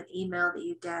equivalent of an email that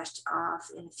you dashed off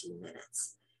in a few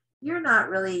minutes. You're not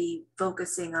really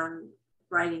focusing on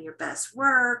writing your best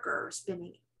work or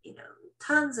spending, you know,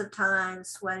 tons of time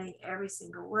sweating every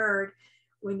single word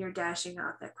when you're dashing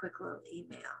off that quick little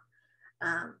email.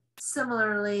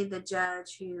 Similarly, the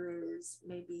judge who is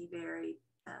maybe very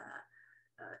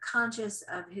conscious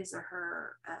of his or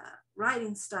her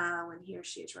writing style when he or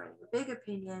she is writing a big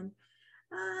opinion,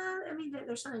 I mean,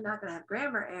 they're certainly not going to have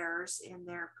grammar errors in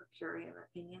their per curiam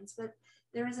opinions, but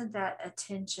there isn't that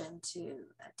attention to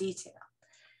detail.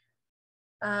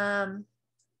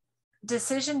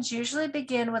 Decisions usually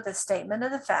begin with a statement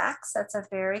of the facts. That's a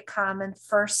very common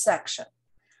first section.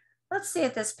 Let's see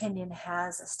if this opinion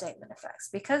has a statement of facts.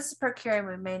 Because it's per curiam,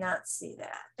 we may not see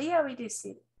that. But yeah, we do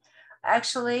see it.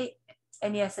 Actually,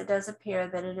 and yes, it does appear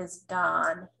that it is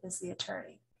Don is the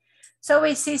attorney. So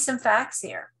we see some facts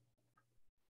here.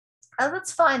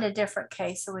 Let's find a different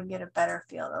case so we can get a better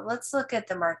feel. Let's look at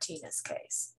the Martinez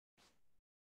case.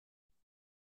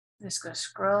 I'm just going to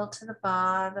scroll to the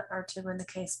bottom or to when the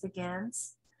case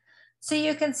begins. So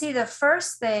you can see the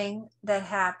first thing that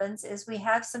happens is we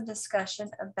have some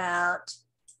discussion about,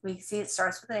 we see it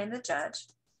starts with the name of the judge,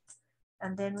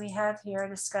 and then we have here a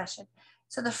discussion.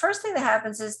 So the first thing that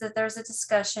happens is that there's a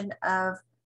discussion of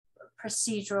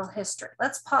procedural history.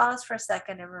 Let's pause for a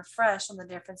second and refresh on the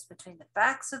difference between the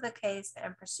facts of the case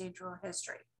and procedural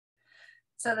history.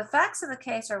 So the facts of the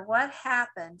case are what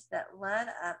happened that led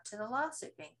up to the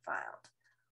lawsuit being filed.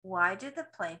 Why did the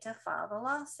plaintiff file the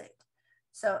lawsuit?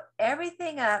 So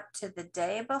everything up to the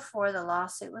day before the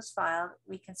lawsuit was filed,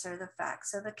 we consider the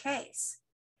facts of the case.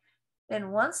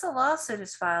 Then once the lawsuit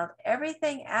is filed,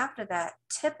 everything after that,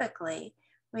 typically,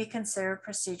 we consider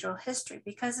procedural history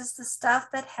because it's the stuff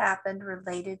that happened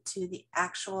related to the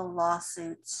actual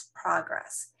lawsuit's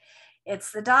progress.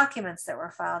 It's the documents that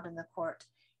were filed in the court.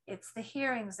 It's the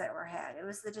hearings that were had. It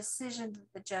was the decision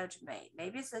that the judge made.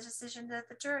 Maybe it's the decision that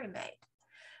the jury made.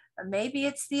 Maybe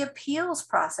it's the appeals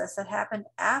process that happened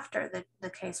after the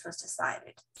case was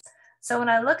decided. So when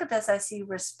I look at this, I see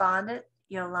respondent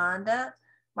Yolanda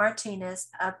Martinez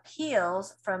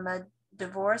appeals from a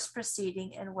divorce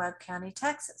proceeding in Webb County,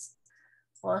 Texas.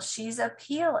 Well, she's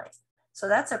appealing. So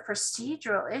that's a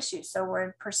procedural issue. So we're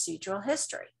in procedural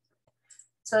history.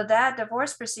 So that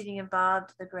divorce proceeding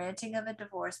involved the granting of a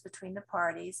divorce between the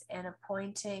parties and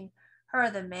appointing her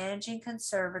the managing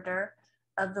conservator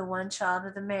of the one child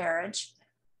of the marriage.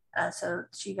 So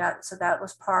that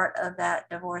was part of that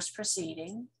divorce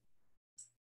proceeding.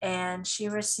 And she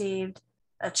received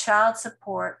a child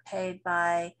support paid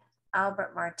by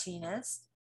Albert Martinez,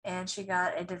 and she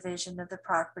got a division of the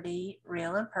property,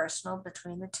 real and personal,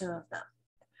 between the two of them.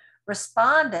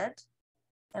 Respondent,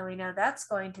 and we know that's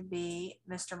going to be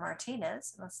Mr.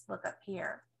 Martinez. Let's look up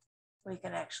here. We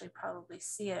can actually probably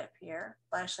see it up here.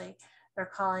 Well, actually, they're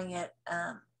calling it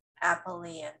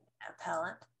appellee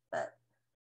appellant, but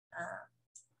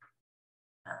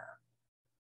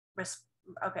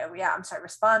okay, well, yeah, I'm sorry,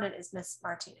 respondent is Miss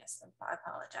Martinez. I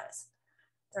apologize.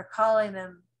 They're calling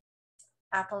them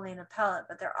appellee and appellant,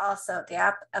 but they're also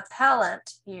the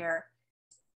appellant here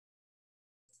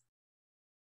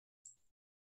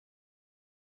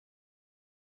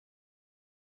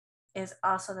is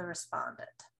also the respondent.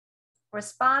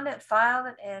 Respondent filed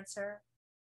an answer.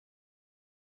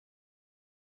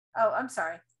 Oh, I'm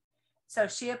sorry. So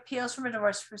she appeals from a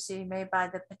divorce proceeding made by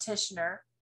the petitioner,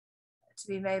 to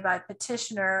be made by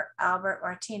petitioner Albert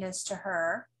Martinez to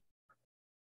her,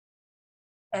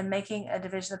 and making a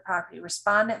division of property.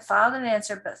 Respondent filed an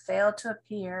answer but failed to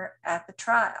appear at the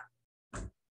trial.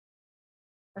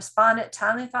 Respondent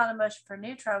timely filed a motion for a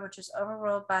new trial, which is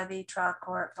overruled by the trial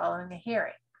court following a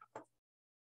hearing.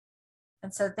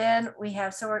 And so then we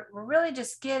have, so we're really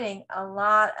just getting a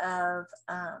lot of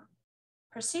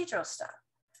procedural stuff.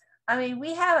 I mean,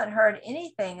 we haven't heard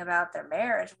anything about their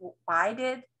marriage. Why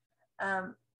did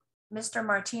Mr.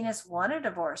 Martinez want a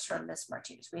divorce from Miss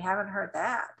Martinez? We haven't heard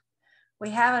that. We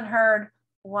haven't heard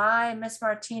why Miss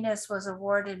Martinez was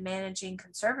awarded managing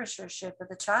conservatorship of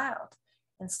the child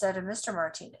instead of Mr.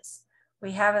 Martinez.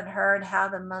 We haven't heard how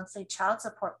the monthly child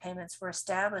support payments were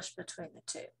established between the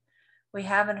two. We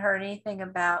haven't heard anything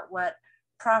about what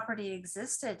property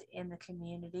existed in the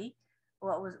community,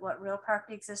 what real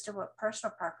property existed, what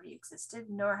personal property existed,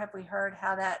 nor have we heard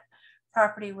how that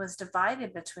property was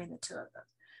divided between the two of them.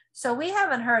 So we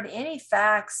haven't heard any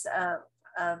facts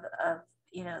of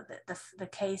you know, the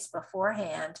case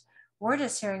beforehand. We're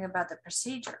just hearing about the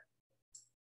procedure.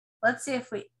 Let's see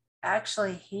if we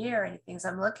actually hear anything. So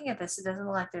I'm looking at this, it doesn't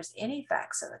look like there's any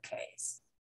facts of the case.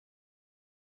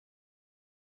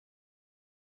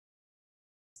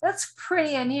 That's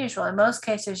pretty unusual. In most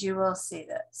cases, you will see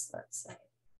this. Let's see.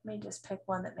 Let me just pick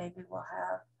one that maybe we'll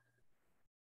have.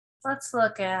 Let's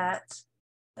look at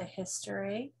the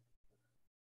history.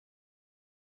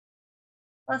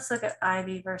 Let's look at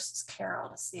Ivy versus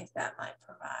Carroll to see if that might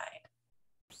provide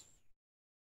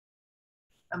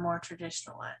a more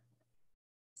traditional one.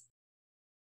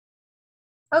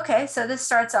 Okay, so this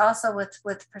starts also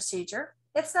with procedure.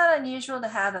 It's not unusual to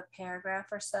have a paragraph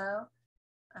or so.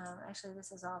 Actually,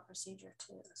 this is all procedure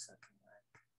too. So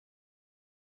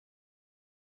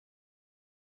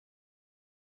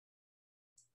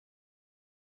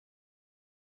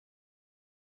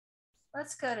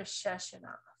let's go to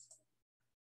Sheshinoff.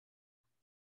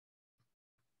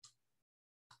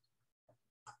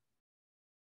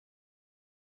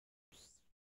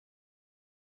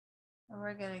 And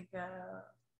we're going to go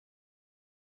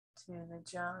to the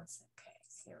Johnson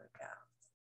case. Here we go.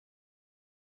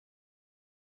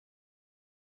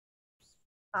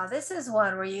 This is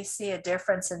one where you see a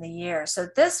difference in the year. So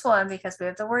this one, because we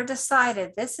have the word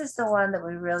decided, this is the one that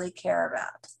we really care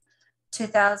about.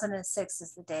 2006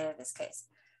 is the date of this case.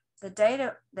 The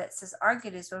data that says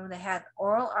argued is when they had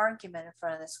oral argument in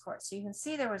front of this court. So you can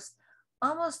see there was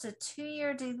almost a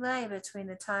 2-year delay between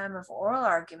the time of oral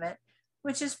argument,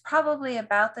 which is probably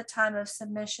about the time of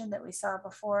submission that we saw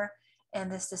before, and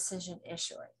this decision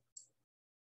issuing.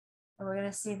 And we're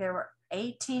going to see there were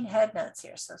 18 head notes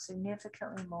here, so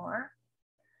significantly more.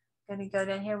 I'm going to go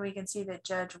down here, we can see that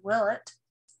Judge Willett,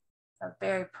 a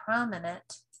very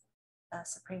prominent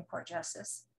Supreme Court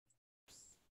justice,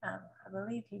 I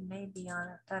believe he may be on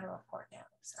a federal court now,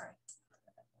 sorry.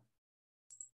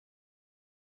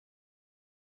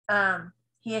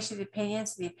 He issued the opinion,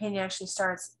 so the opinion actually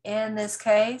starts in this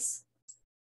case,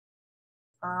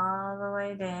 all the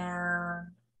way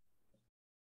down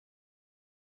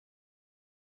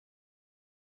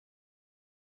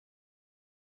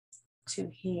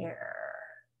to here.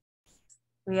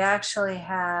 We actually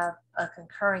have a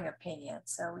concurring opinion,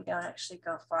 so we don't actually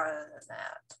go farther than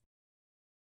that.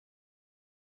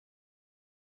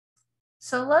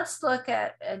 So let's look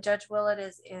at, Judge Willett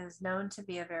is known to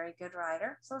be a very good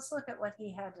writer. So let's look at what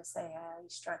he had to say, how he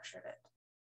structured it.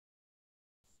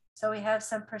 So we have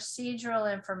some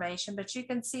procedural information, but you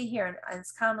can see here, and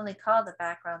it's commonly called the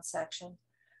background section.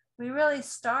 We really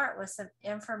start with some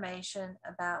information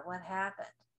about what happened.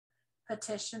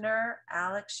 Petitioner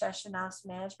Alex Sheshinoff's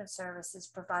Management Services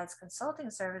provides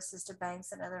consulting services to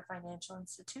banks and other financial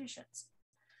institutions.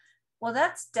 Well,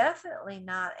 that's definitely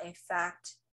not a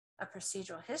fact, a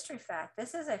procedural history fact.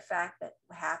 This is a fact that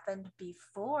happened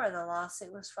before the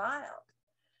lawsuit was filed.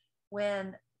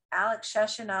 When Alex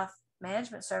Sheshinoff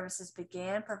Management Services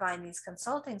began providing these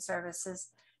consulting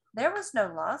services, there was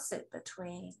no lawsuit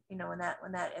between, you know, when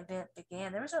that event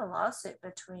began, there was no lawsuit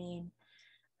between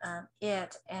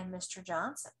it and Mr.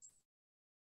 Johnson.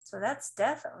 So that's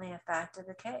definitely a fact of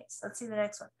the case. Let's see the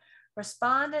next one.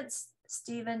 Respondents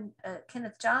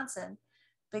Kenneth Johnson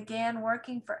began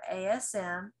working for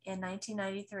ASM in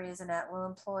 1993 as an at-will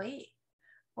employee.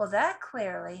 Well, that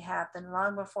clearly happened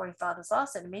long before he filed his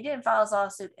lawsuit. I mean, he didn't file his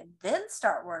lawsuit and then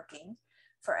start working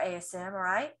for ASM,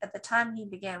 right? At the time he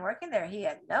began working there, he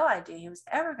had no idea he was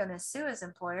ever going to sue his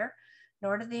employer,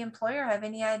 nor did the employer have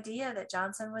any idea that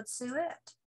Johnson would sue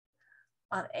it.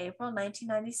 On April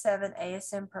 1997,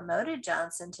 ASM promoted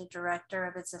Johnson to director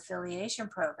of its affiliation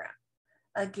program.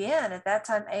 Again, at that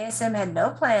time, ASM had no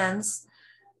plans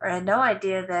or had no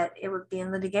idea that it would be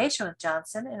in litigation with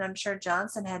Johnson, and I'm sure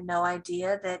Johnson had no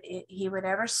idea that he would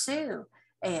ever sue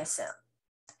ASM.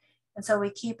 And so we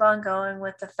keep on going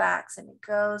with the facts, and it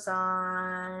goes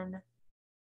on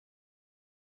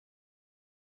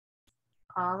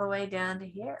all the way down to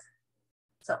here.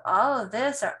 So all of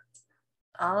this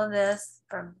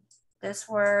from this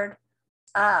word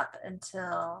up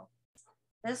until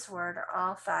this word are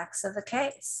all facts of the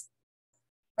case.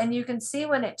 And you can see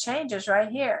when it changes right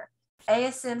here.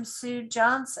 ASM sued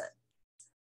Johnson.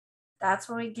 That's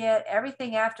when we get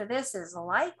everything after this is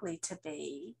likely to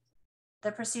be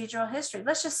the procedural history.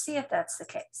 Let's just see if that's the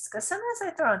case, because sometimes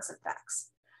I throw in some facts.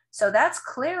 So that's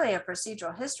clearly a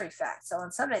procedural history fact. So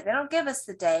on some day, they don't give us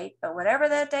the date, but whatever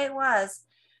that date was,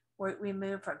 we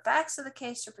move from facts of the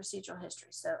case to procedural history.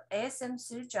 So ASM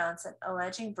sued Johnson,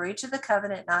 alleging breach of the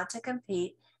covenant not to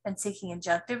compete and seeking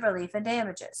injunctive relief and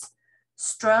damages.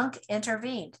 Strunk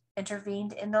intervened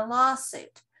in the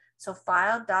lawsuit. So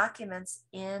filed documents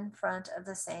in front of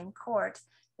the same court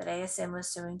that ASM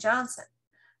was suing Johnson.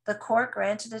 The court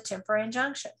granted a temporary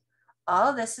injunction. All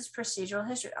of this is procedural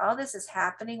history. All this is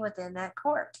happening within that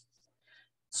court.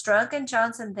 Strunk and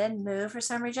Johnson then moved for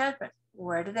summary judgment.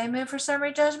 Where did they move for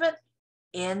summary judgment?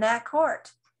 In that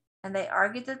court. And they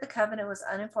argued that the covenant was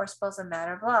unenforceable as a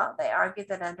matter of law. They argued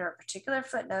that under a particular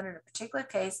footnote in a particular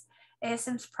case,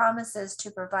 ASM's promises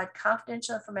to provide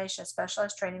confidential information and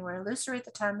specialized training were illusory at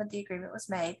the time that the agreement was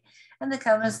made, and the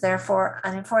covenant was therefore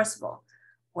unenforceable.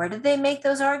 Where did they make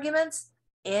those arguments?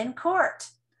 In court.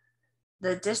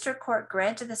 The district court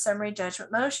granted the summary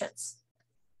judgment motions.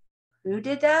 Who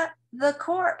did that? The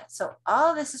court. So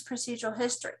all this is procedural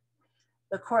history.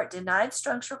 The court denied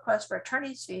Strunk's request for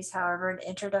attorney's fees, however, and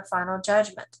entered a final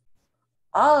judgment.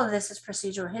 All of this is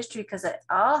procedural history because it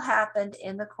all happened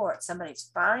in the court. Somebody's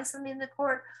filing something in the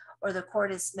court, or the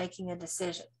court is making a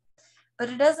decision. But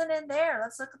it doesn't end there.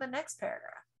 Let's look at the next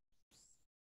paragraph.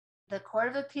 The Court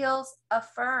of Appeals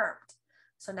affirmed.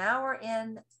 So now we're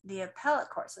in the appellate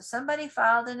court. So somebody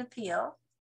filed an appeal.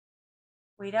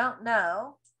 We don't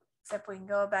know, except we can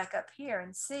go back up here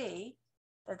and see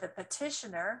that the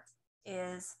petitioner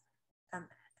is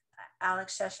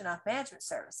Alex Sheshanoff Management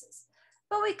Services.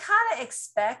 But we kind of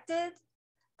expected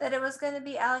that it was going to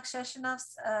be Alex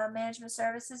Sheshanoff's Management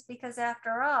Services because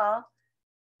after all,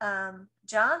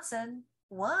 Johnson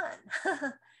won.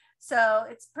 So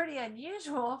it's pretty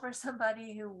unusual for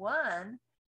somebody who won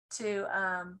to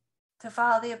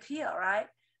file the appeal, right?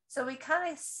 So we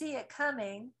kind of see it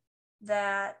coming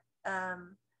that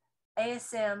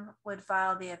ASM would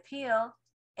file the appeal,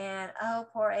 and oh,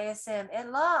 poor ASM, it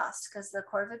lost because the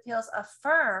Court of Appeals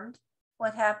affirmed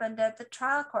what happened at the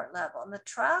trial court level. And the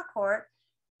trial court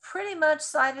pretty much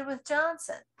sided with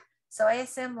Johnson. So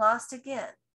ASM lost again.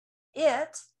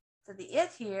 So the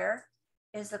it here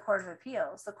is the Court of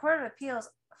Appeals. The Court of Appeals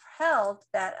held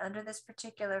that under this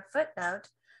particular footnote,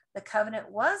 the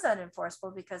covenant was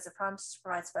unenforceable because the promises to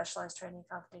provide specialized training and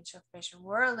confidential information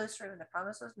were illusory when the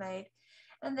promise was made,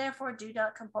 and therefore do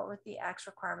not comport with the Act's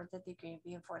requirement that the agreement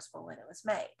be enforceable when it was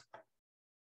made.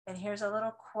 And here's a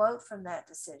little quote from that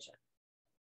decision.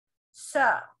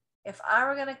 So if I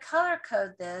were going to color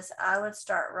code this, I would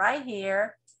start right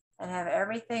here and have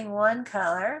everything one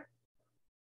color.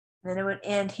 Then it would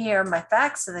end here. My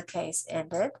facts of the case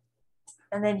ended.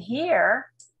 And then here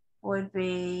would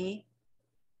be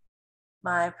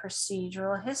my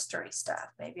procedural history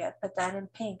stuff. Maybe I'd put that in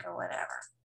pink or whatever.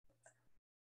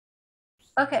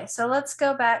 Okay, so let's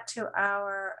go back to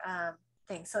our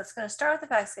thing. So it's going to start with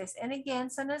the facts case. And again,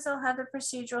 sometimes it'll have the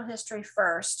procedural history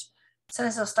first.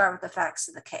 Sometimes it'll start with the facts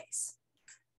of the case.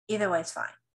 Either way is fine.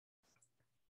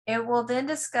 It will then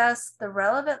discuss the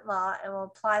relevant law and will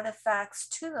apply the facts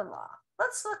to the law.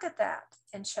 Let's look at that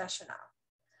in Sheshanoff.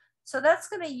 So that's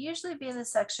going to usually be in the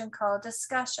section called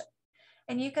discussion.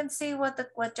 And you can see what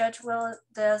Judge Will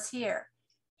does here.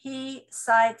 He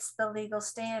cites the legal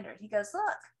standard. He goes,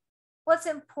 look, what's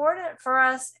important for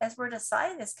us as we're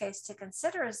deciding this case to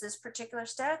consider is this particular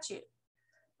statute.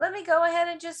 Let me go ahead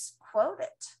and just quote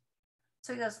it.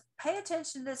 So he goes, pay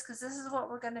attention to this because this is what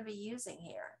we're going to be using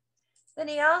here. Then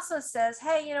he also says,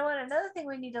 hey, you know what? Another thing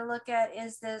we need to look at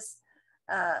is this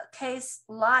case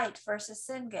light versus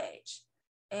Cengage.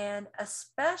 And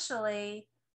especially,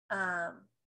 and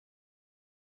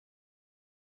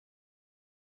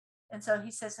so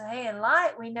he says, hey, in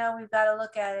light, we know we've got to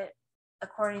look at it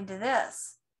according to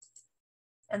this.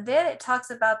 And then it talks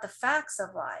about the facts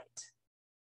of light.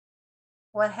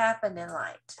 What happened in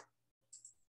light?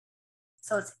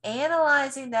 So it's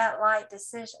analyzing that light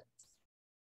decision.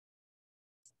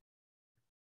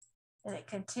 And it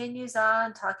continues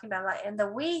on talking about light. And the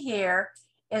we here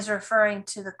is referring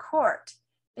to the court,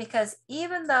 because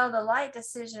even though the light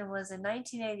decision was in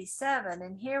 1987,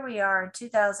 and here we are in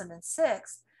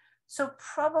 2006, so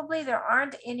probably there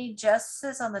aren't any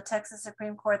justices on the Texas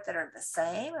Supreme Court that are the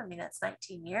same. I mean, that's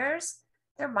 19 years.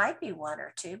 There might be one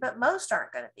or two, but most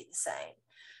aren't going to be the same.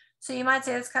 So you might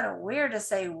say it's kind of weird to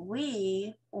say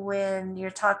we when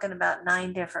you're talking about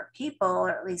 9 different people, or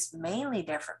at least mainly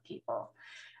different people.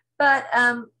 But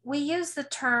we use the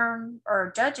term,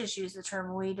 or judges use the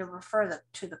term we to refer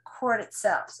to the court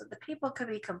itself. So the people could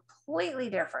be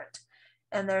completely different.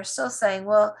 And they're still saying,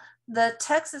 well, the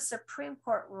Texas Supreme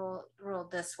Court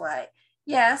ruled this way.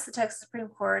 Yes, the Texas Supreme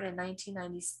Court in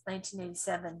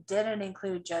 1987 didn't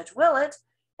include Judge Willett,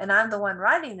 and I'm the one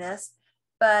writing this,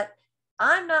 but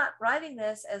I'm not writing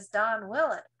this as Don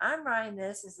Willett. I'm writing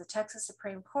this as the Texas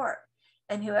Supreme Court.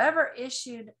 And whoever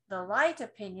issued the light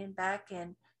opinion back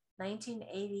in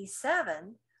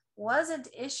 1987 wasn't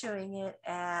issuing it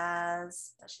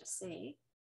as, let's just see,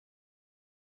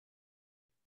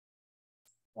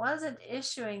 wasn't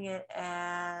issuing it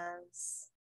as,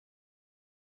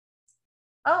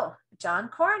 oh, John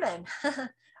Cornyn,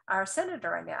 our senator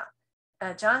right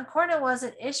now. John Cornyn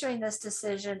wasn't issuing this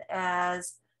decision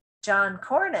as John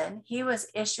Cornyn. He was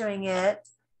issuing it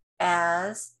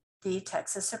as the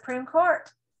Texas Supreme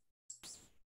Court.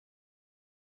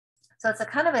 So it's a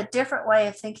kind of a different way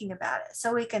of thinking about it.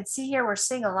 So we can see here, we're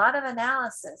seeing a lot of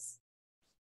analysis.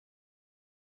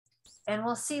 And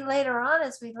we'll see later on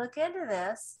as we look into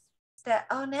this, that,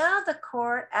 oh, now the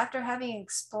court, after having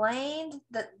explained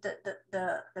the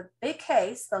big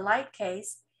case, the light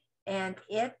case, and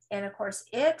of course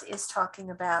it is talking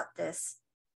about this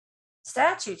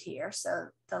statute here. So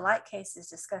the light case is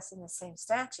discussing the same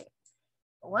statute.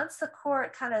 Once the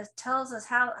court kind of tells us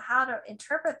how to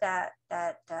interpret that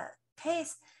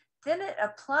case, then it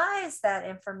applies that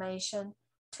information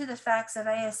to the facts of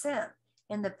ASM.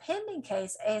 In the pending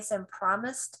case, ASM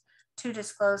promised to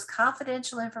disclose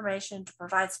confidential information to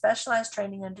provide specialized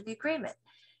training under the agreement,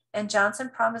 and Johnson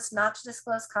promised not to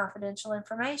disclose confidential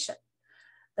information.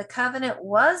 The covenant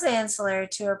was ancillary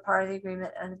to a part of the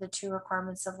agreement under the 2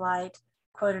 requirements of light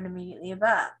quoted immediately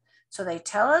above. So they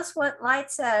tell us what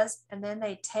light says, and then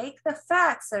they take the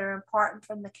facts that are important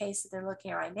from the case that they're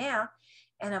looking at right now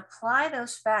and apply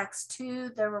those facts to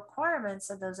the requirements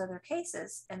of those other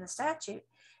cases in the statute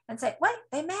and say, wait,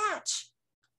 they match.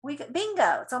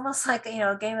 Bingo. It's almost like,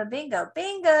 a game of bingo.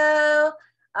 Bingo.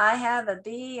 I have a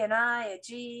B, an I, a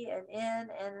G, an N,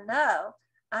 and an O.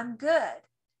 I'm good.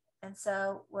 And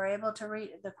so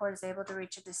the court is able to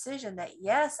reach a decision that,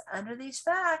 yes, under these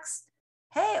facts,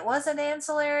 hey, it wasn't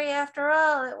ancillary after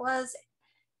all. It was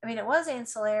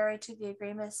ancillary to the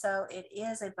agreement, so it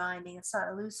is a binding. It's not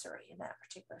illusory in that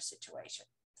particular situation.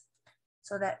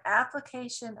 So that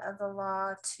application of the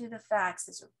law to the facts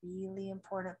is a really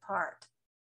important part.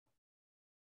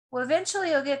 Well,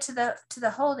 eventually you'll get to the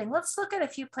holding. Let's look at a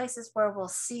few places where we'll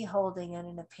see holding in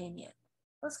an opinion.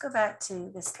 Let's go back to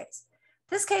this case.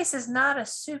 This case is not a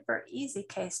super easy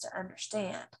case to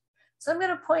understand. So I'm going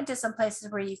to point to some places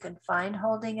where you can find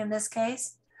holding in this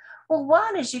case. Well,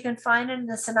 one is you can find it in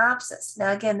the synopsis.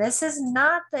 Now, again, this is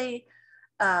not the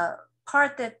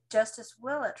part that Justice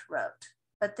Willett wrote,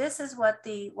 but this is what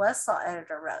the Westlaw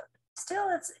editor wrote. Still,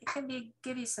 it can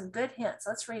give you some good hints.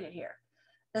 Let's read it here.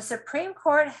 The Supreme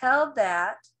Court held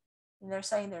that, and they're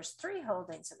saying there's 3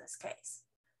 holdings in this case.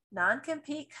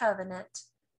 Non-compete covenant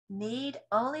need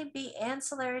only be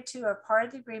ancillary to a part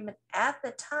of the agreement at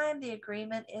the time the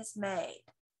agreement is made.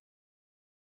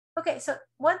 Okay, so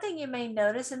one thing you may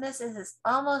notice in this is it's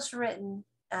almost written,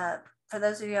 for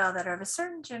those of y'all that are of a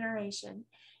certain generation,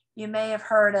 you may have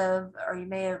heard of, or you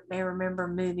may remember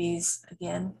movies,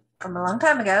 again, from a long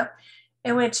time ago,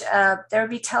 in which there would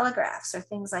be telegraphs or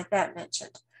things like that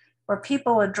mentioned, where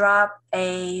people would drop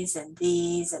A's and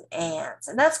Th's and ands.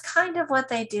 And that's kind of what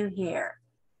they do here.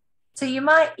 So you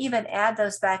might even add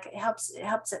those back. It helps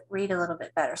it read a little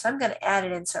bit better. So I'm going to add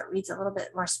it in so it reads a little bit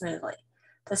more smoothly.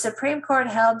 The Supreme Court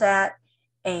held that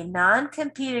a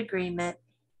non-compete agreement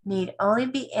need only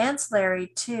be ancillary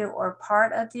to or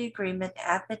part of the agreement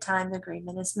at the time the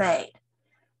agreement is made.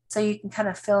 So you can kind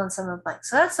of fill in some of the blanks.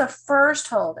 So that's the first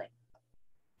holding.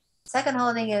 Second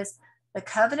holding is the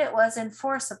covenant was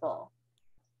enforceable.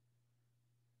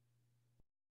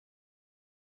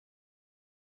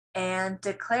 And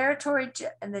the declaratory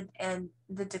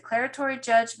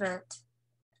judgment,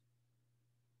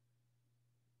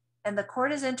 and the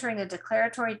court is entering a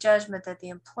declaratory judgment that the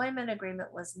employment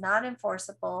agreement was not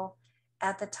enforceable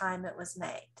at the time it was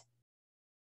made.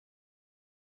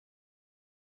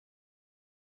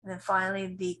 And then finally,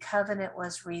 the covenant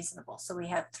was reasonable. So we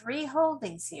have 3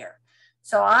 holdings here.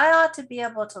 So I ought to be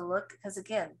able to look, because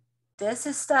again, this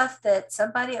is stuff that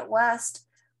somebody at West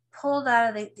pulled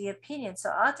out of the opinion. So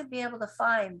I ought to be able to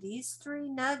find these 3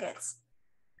 nuggets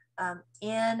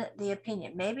in the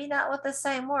opinion. Maybe not with the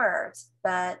same words,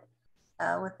 but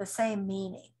with the same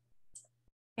meaning.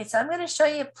 Okay, so I'm going to show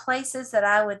you places that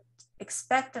I would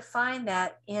expect to find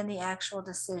that in the actual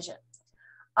decision.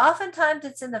 Oftentimes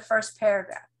it's in the first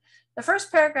paragraph. The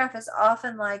first paragraph is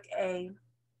often like a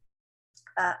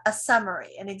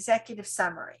summary, an executive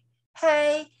summary.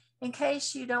 Hey, in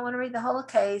case you don't want to read the whole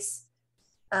case,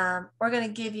 we're going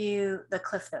to give you the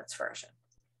Cliff Notes version.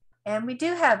 And we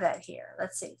do have that here.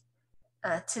 Let's see.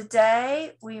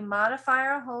 Today, we modify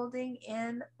our holding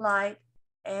in light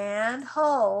and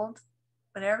hold.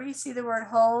 Whenever you see the word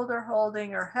hold or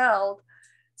holding or held,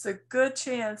 it's a good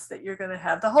chance that you're going to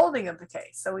have the holding of the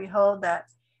case. So we hold that.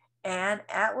 And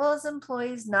at-will's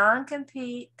employee's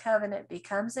non-compete covenant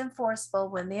becomes enforceable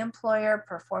when the employer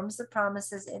performs the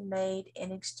promises it made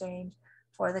in exchange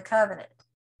for the covenant.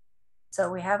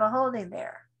 So we have a holding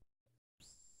there.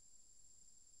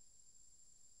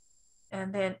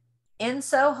 And then in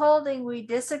so holding, we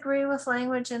disagree with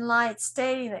language in light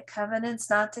stating that Covenants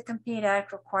Not to Compete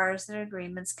Act requires that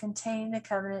agreements containing the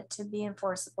covenant to be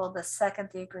enforceable the second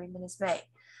the agreement is made.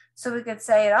 So we could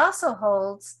say it also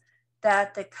holds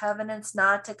that the Covenants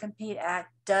Not to Compete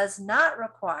Act does not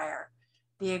require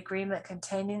the agreement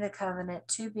containing the covenant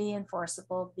to be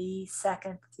enforceable the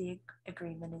second the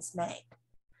agreement is made.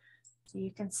 So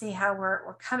you can see how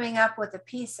we're coming up with the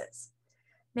pieces.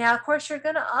 Now, of course, you're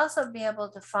going to also be able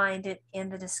to find it in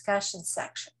the discussion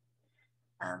section.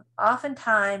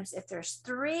 Oftentimes, if there's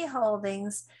 3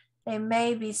 holdings, they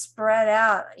may be spread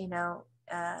out,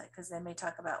 because they may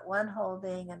talk about one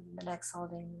holding and the next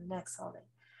holding and the next holding.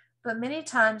 But many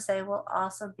times they will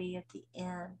also be at the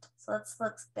end. So let's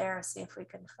look there and see if we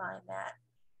can find that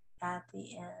at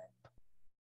the end.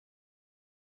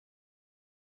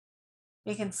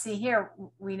 You can see here,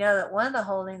 we know that one of the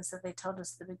holdings that they told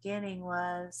us at the beginning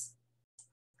was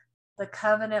the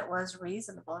covenant was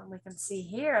reasonable. And we can see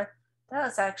here, that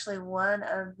was actually one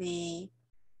of the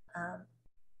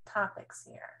topics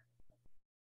here.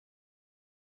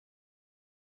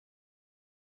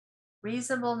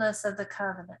 Reasonableness of the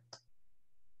covenant.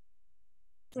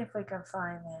 See if we can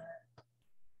find that.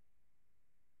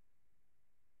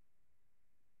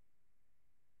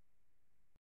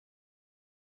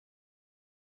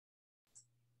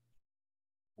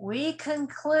 We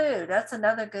conclude, that's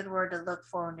another good word to look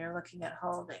for when you're looking at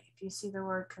holding. If you see the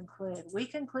word conclude, we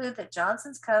conclude that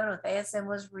Johnson's covenant with ASM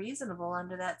was reasonable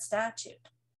under that statute.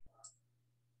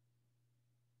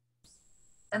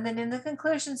 And then in the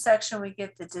conclusion section, we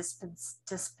get the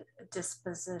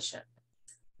disposition,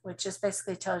 which just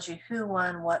basically tells you who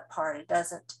won what part. It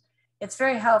doesn't, it's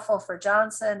very helpful for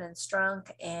Johnson and Strunk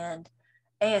and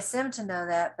ASM to know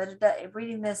that, but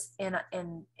reading this in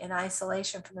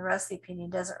isolation from the rest of the opinion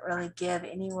doesn't really give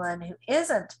anyone who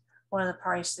isn't one of the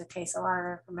parties to the case a lot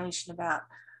of information about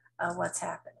what's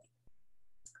happening.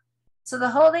 So the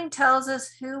holding tells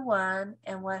us who won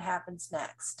and what happens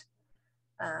next.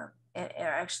 And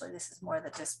actually, this is more the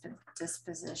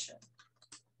disposition.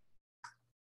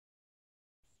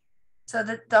 So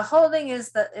the holding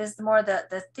is more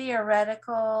the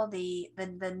theoretical, the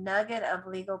nugget of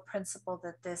legal principle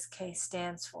that this case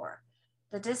stands for.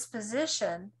 The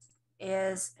disposition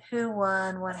is who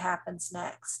won, what happens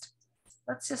next.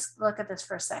 Let's just look at this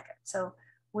for a second. So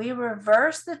we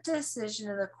reverse the decision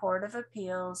of the Court of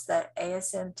Appeals that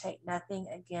ASM take nothing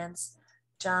against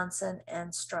Johnson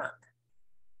and Strunk.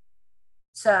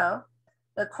 So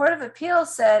the Court of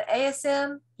Appeals said,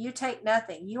 ASM, you take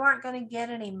nothing. You aren't going to get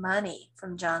any money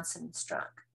from Johnson and Strunk.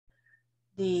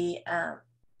 The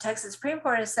Texas Supreme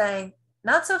Court is saying,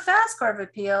 not so fast, Court of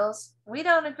Appeals. We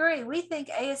don't agree. We think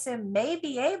ASM may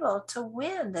be able to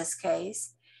win this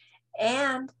case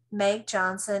and make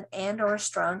Johnson and or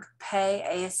Strunk pay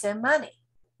ASM money.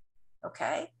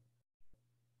 Okay.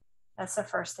 That's the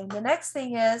first thing. The next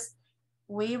thing is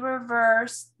we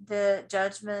reverse the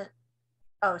judgment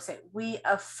we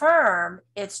affirm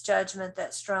its judgment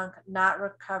that Strunk not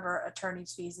recover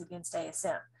attorney's fees against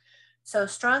ASM. So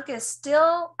Strunk is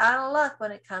still out of luck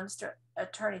when it comes to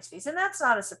attorney's fees. And that's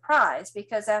not a surprise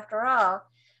because after all,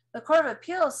 the Court of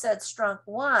Appeals said Strunk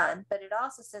won, but it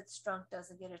also said Strunk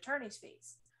doesn't get attorney's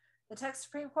fees. The Texas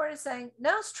Supreme Court is saying,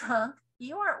 no, Strunk,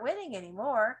 you aren't winning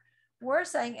anymore. We're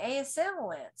saying ASM will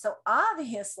win. So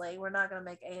obviously we're not going to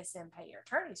make ASM pay your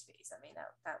attorney's fees. I mean,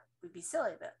 that would be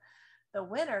silly, but the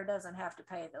winner doesn't have to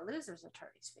pay the loser's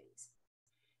attorney's fees.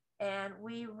 And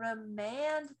we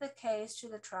remand the case to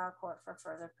the trial court for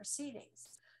further proceedings.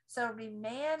 So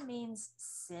remand means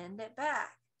send it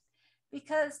back.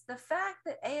 Because the fact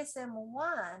that ASM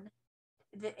won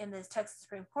in the Texas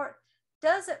Supreme Court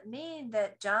doesn't mean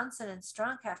that Johnson and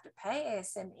Strunk have to pay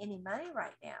ASM any money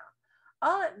right now.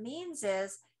 All it means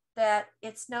is that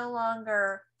it's no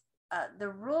longer the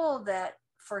rule that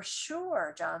for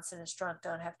sure Johnson and Strunk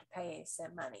don't have to pay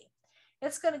ASM money.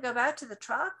 It's going to go back to the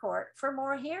trial court for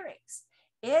more hearings.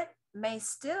 It may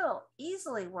still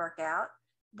easily work out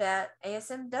that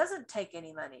ASM doesn't take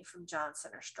any money from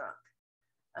Johnson or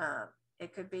Strunk.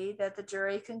 It could be that the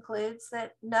jury concludes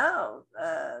that no,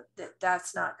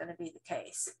 that's not going to be the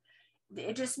case.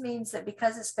 It just means that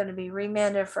because it's going to be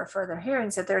remanded for further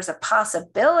hearings, that there's a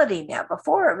possibility now.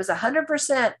 Before it was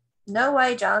 100%, no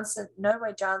way Johnson and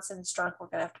Strunk were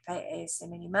going to have to pay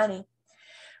ASM any money.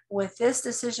 With this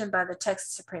decision by the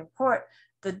Texas Supreme Court,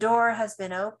 the door has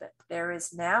been opened. There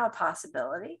is now a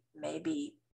possibility,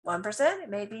 maybe 1%, it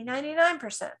may be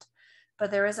 99%,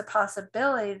 but there is a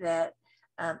possibility that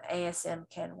ASM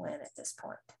can win at this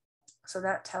point. So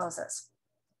that tells us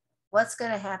what's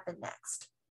going to happen next.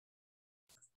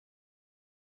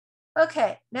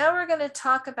 Okay, now we're going to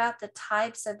talk about the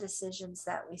types of decisions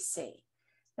that we see.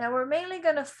 Now we're mainly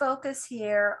going to focus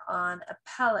here on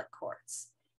appellate courts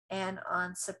and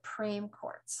on Supreme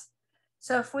Courts.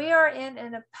 So if we are in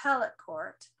an appellate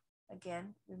court,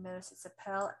 again, you notice it's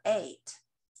appellate.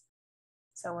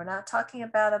 So we're not talking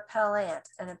about appellant.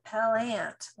 An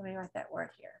appellant, let me write that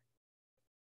word here.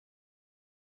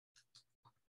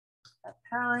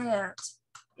 Appellant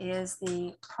is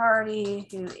the party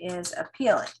who is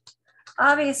appealing.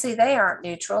 Obviously, they aren't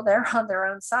neutral. They're on their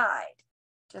own side.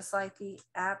 Just like the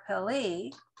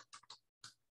appellee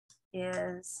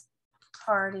is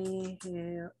party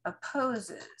who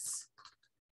opposes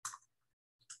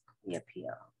the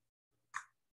appeal.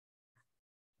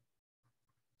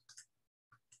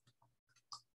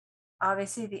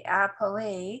 Obviously, the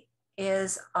appellee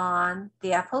is on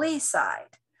the appellee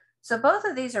side. So both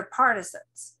of these are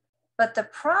partisans, but the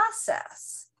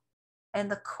process and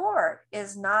the court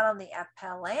is not on the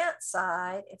appellant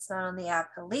side. It's not on the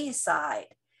appellee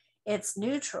side. It's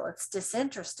neutral. It's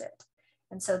disinterested.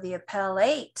 And so the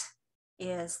appellate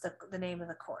is the name of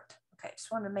the court. Okay,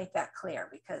 just want to make that clear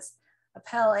because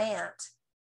appellant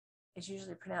is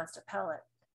usually pronounced appellate,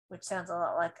 which sounds a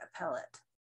lot like appellate.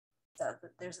 So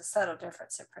there's a subtle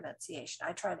difference in pronunciation.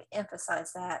 I try to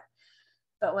emphasize that.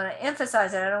 But when I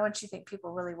emphasize it, I don't want you to think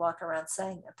people really walk around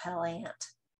saying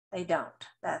appellant. They don't.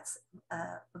 That's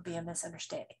would be a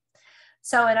misunderstanding.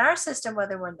 So in our system,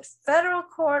 whether we're in the federal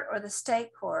court or the state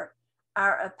court,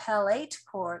 our appellate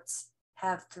courts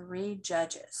have 3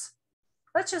 judges.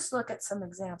 Let's just look at some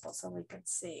examples so we can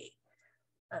see.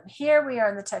 Here we are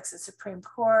in the Texas Supreme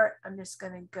Court. I'm just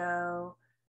going to go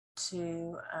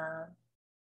to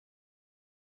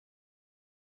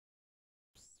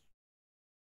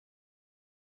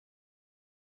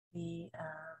the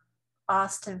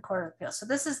Austin Court of Appeals. So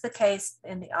this is the case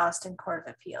in the Austin Court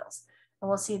of Appeals. And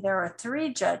we'll see there are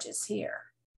 3 judges here.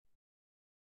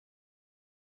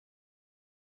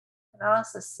 And I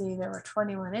also see there were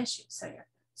 21 issues here.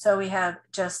 So we have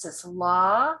Justice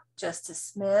Law, Justice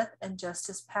Smith, and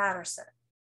Justice Patterson,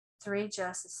 3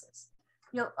 justices.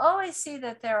 You'll always see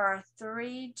that there are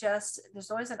 3 justices. There's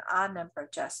always an odd number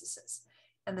of justices.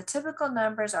 And the typical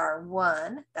numbers are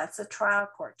 1, that's a trial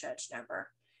court judge number.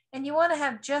 And you want to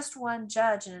have just 1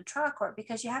 judge in a trial court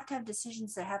because you have to have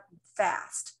decisions that happen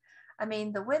fast. I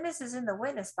mean, the witness is in the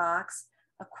witness box.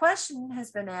 A question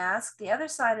has been asked. The other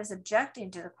side is objecting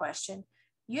to the question.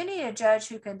 You need a judge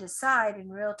who can decide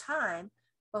in real time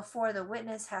before the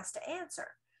witness has to answer.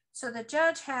 So the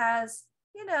judge has,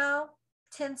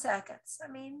 10 seconds.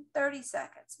 30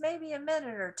 seconds, maybe a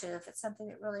minute or 2 if it's something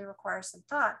that really requires some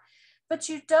thought. But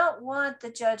you don't want the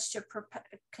judge to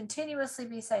continuously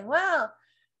be saying, well,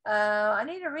 I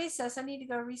need a recess. I need to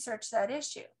go research that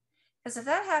issue. Because if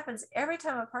that happens every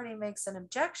time a party makes an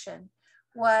objection,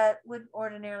 what would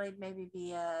ordinarily maybe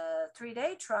be a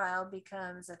 3-day trial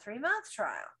becomes a 3-month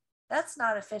trial. That's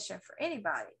not efficient for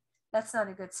anybody. That's not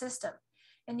a good system.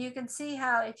 And you can see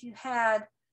how if you had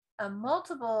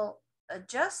multiple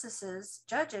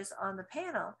judges on the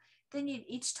panel, then you'd,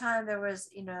 each time there was,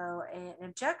 an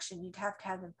objection, you'd have to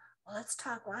have them, well, let's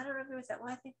talk. Well, I don't agree with that.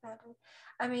 Well, I think that.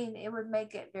 I mean, it would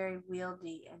make it very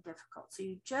wieldy and difficult. So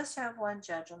you just have one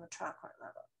judge on the trial court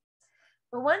level.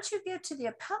 But once you get to the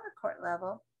appellate court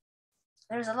level,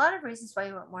 there's a lot of reasons why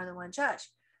you want more than one judge.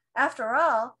 After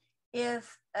all,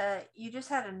 if you just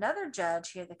had another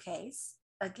judge hear the case,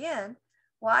 again,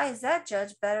 why is that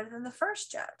judge better than the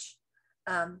first judge?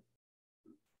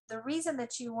 The reason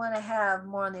that you want to have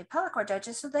more on the appellate court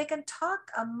judges so they can talk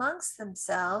amongst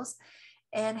themselves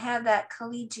and have that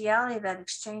collegiality, that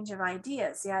exchange of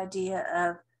ideas, the idea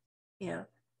of,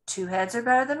 two heads are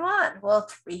better than one. Well,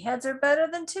 three heads are better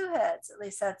than two heads. At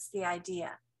least that's the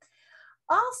idea.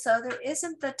 Also, there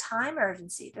isn't the time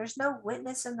urgency. There's no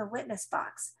witness in the witness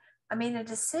box. I mean, a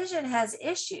decision has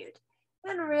issued,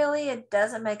 and really it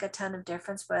doesn't make a ton of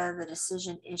difference whether the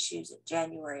decision issues in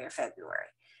January or February.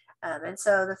 And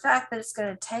so the fact that it's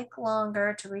going to take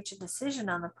longer to reach a decision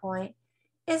on the point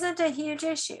isn't a huge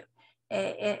issue.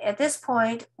 At this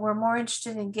point, we're more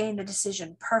interested in getting the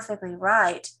decision perfectly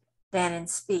right than in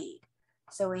speed.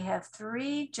 So we have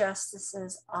 3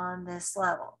 justices on this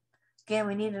level. Again,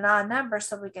 we need an odd number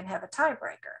so we can have a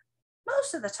tiebreaker.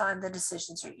 Most of the time, the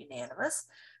decisions are unanimous,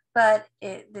 but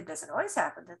it doesn't always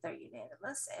happen that they're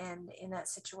unanimous. And in that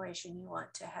situation, you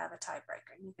want to have a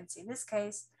tiebreaker. And you can see in this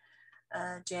case,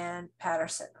 Jan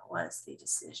Patterson was the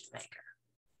decision maker.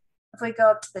 If we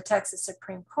go up to the Texas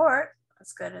Supreme Court,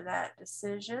 let's go to that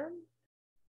decision.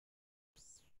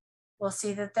 We'll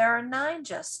see that there are 9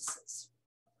 justices.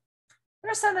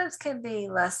 There sometimes can be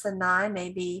less than 9,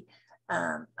 maybe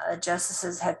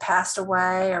justices had passed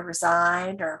away or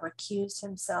resigned or recused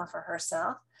himself or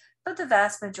herself, but the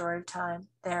vast majority of time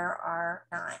there are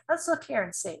 9. Let's look here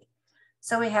and see.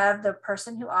 So we have the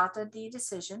person who authored the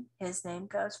decision, his name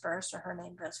goes first or her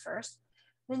name goes first.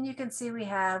 Then you can see we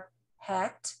have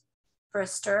Hecht,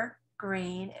 Brister,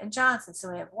 Green, and Johnson.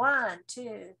 So we have 1,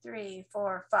 2, 3,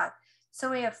 4, 5.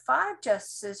 So we have 5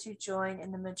 justices who join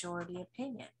in the majority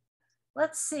opinion.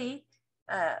 Let's see.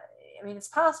 It's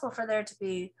possible for there to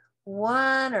be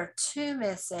 1 or 2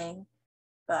 missing,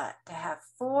 but to have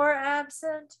 4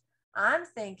 absent, I'm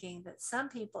thinking that some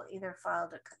people either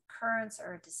filed a concurrence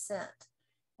or a dissent.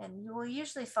 And you will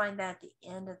usually find that at the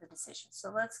end of the decision.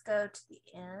 So let's go to the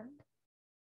end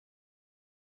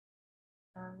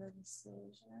of the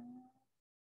decision.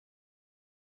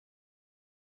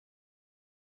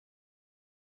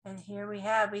 And here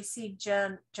we see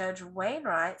Judge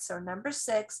Wainwright, so number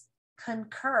 6,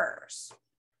 concurs.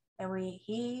 And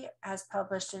he has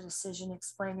published a decision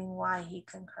explaining why he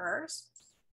concurs.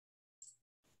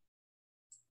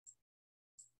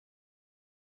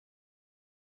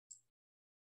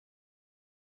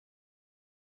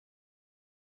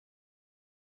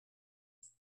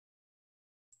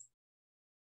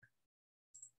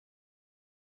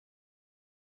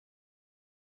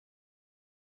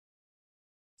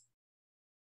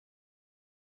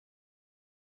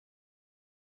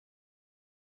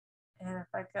 And if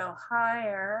I go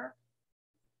higher,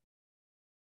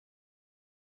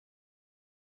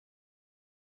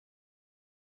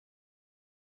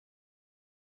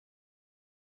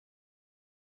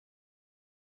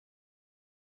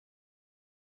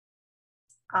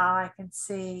 I can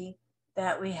see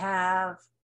that we have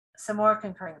some more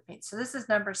concurring opinions. So this is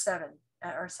number 7,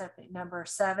 number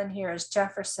 7 here is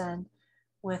Jefferson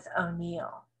with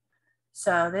O'Neill.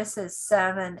 So this is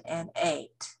 7 and 8.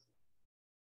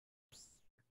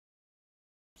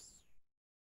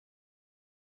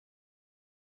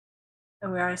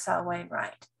 And we already saw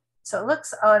Wainwright. So it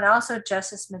looks, and also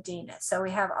Justice Medina. So we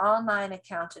have all 9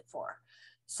 accounted for.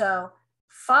 So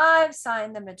 5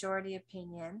 signed the majority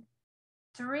opinion,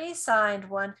 3 signed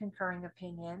one concurring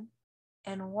opinion,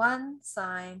 and 1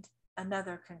 signed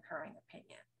another concurring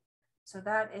opinion. So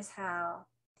that is how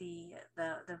the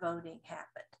voting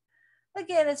happened.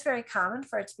 Again, it's very common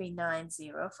for it to be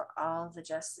 9-0 for all of the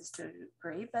justices to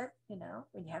agree, but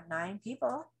when you have 9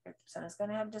 people, someone's going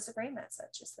to have disagreements.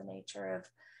 That's just the nature of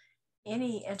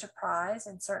any enterprise,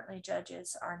 and certainly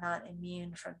judges are not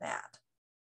immune from that.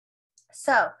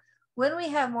 So when we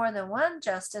have more than 1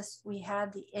 justice, we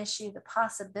have the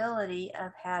possibility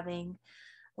of having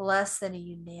less than a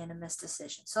unanimous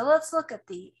decision. So let's look at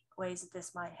the ways that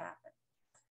this might happen.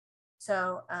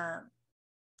 So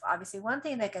obviously, one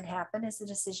thing that can happen is the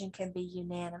decision can be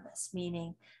unanimous,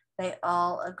 meaning they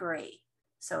all agree.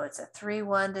 So it's a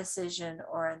 3-1 decision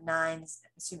or a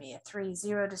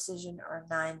 3-0 decision or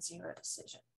a 9-0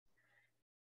 decision.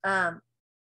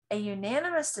 a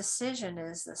unanimous decision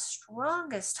is the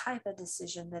strongest type of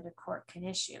decision that a court can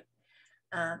issue.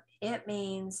 It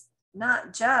means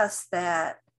not just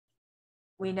that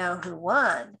we know who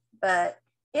won, but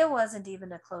it wasn't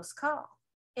even a close call.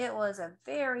 It was a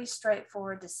very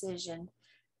straightforward decision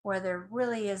where there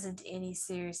really isn't any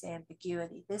serious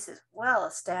ambiguity. This is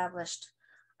well-established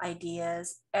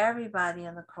ideas. Everybody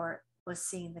in the court was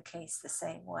seeing the case the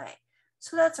same way.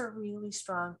 So that's a really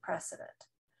strong precedent.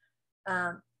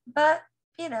 But,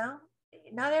 you know,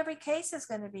 not every case is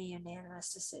going to be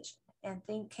unanimous decision. And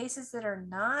cases that are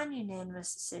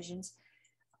non-unanimous decisions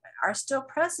are still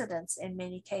precedents in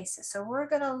many cases. So we're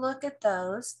going to look at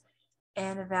those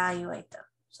and evaluate them.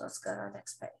 So let's go to our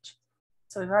next page.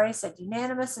 So we've already said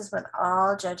unanimous is when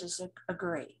all judges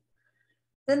agree.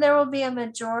 Then there will be a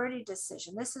majority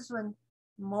decision. This is when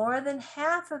more than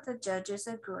half of the judges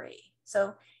agree.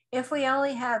 So if we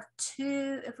only have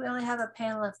a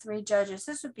panel of 3 judges,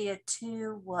 this would be a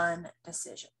 2-1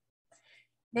 decision.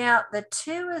 Now, the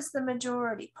 2 is the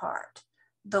majority part.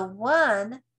 The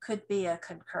 1 could be a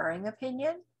concurring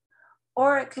opinion,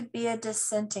 or it could be a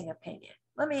dissenting opinion.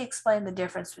 Let me explain the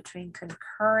difference between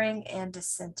concurring and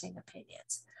dissenting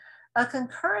opinions. A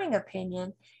concurring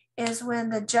opinion is when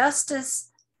the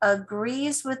justice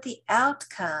agrees with the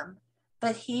outcome,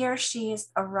 but he or she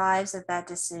arrives at that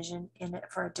decision in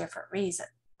it for a different reason.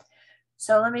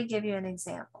 So let me give you an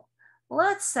example.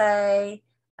 Let's say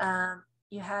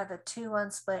you have a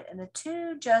 2-1 split and the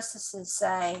 2 justices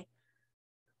say,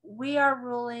 we are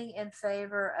ruling in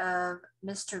favor of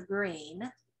Mr.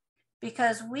 Green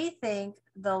because we think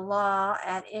the law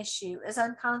at issue is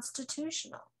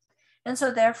unconstitutional. And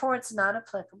so therefore it's not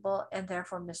applicable and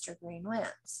therefore Mr. Green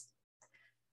wins.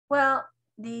 Well,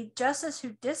 the justice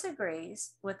who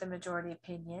disagrees with the majority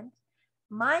opinion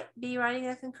might be writing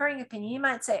a concurring opinion. You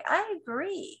might say, I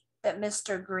agree that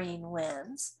Mr. Green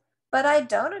wins, but I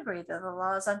don't agree that the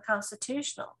law is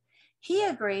unconstitutional. He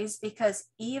agrees because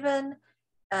even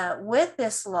with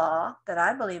this law that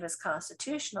I believe is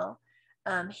constitutional,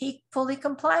 he fully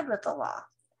complied with the law.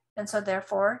 And so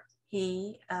therefore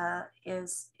he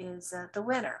is the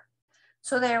winner.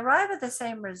 So they arrive at the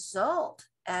same result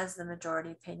as the majority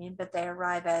opinion, but they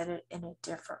arrive at it in a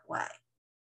different way.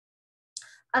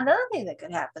 Another thing that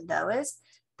could happen though is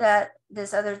that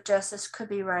this other justice could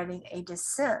be writing a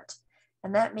dissent,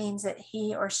 and that means that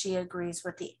he or she agrees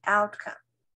with the outcome.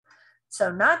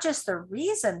 So not just the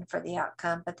reason for the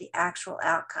outcome, but the actual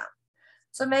outcome.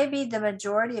 So maybe the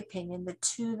majority opinion, the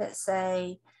 2 that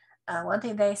say, one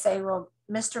thing they say, well,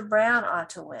 Mr. Brown ought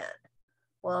to win.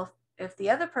 Well, if the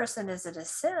other person is a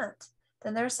dissent,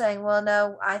 then they're saying, well,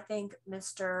 no, I think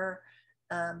Mr.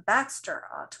 Baxter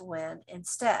ought to win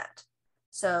instead.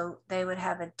 So they would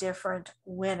have a different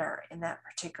winner in that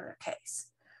particular case.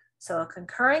 So a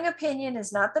concurring opinion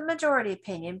is not the majority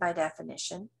opinion by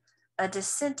definition. A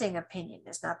dissenting opinion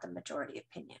is not the majority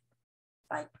opinion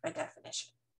by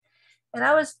definition. And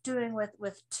I was doing with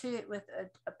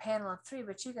a panel of 3,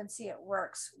 but you can see it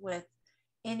works with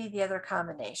any of the other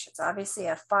combinations. Obviously,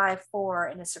 a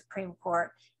 5-4 in a Supreme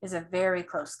Court is a very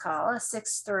close call. A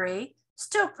 6-3,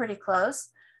 still pretty close.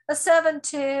 A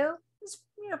 7-2 is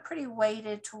pretty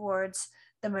weighted towards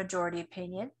the majority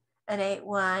opinion. An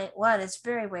 8-1 is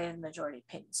very weighted in the majority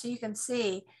opinion. So you can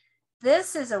see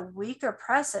this is a weaker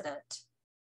precedent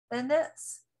than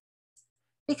this,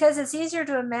 because it's easier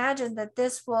to imagine that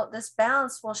this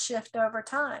balance will shift over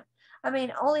time. I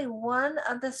mean, only one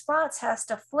of the spots has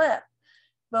to flip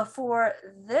before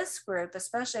this group,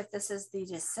 especially if this is the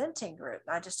dissenting group,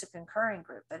 not just a concurring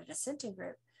group, but a dissenting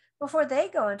group, before they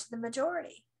go into the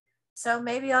majority. So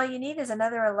maybe all you need is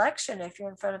another election if you're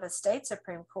in front of a state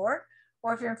Supreme Court,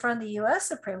 or if you're in front of the US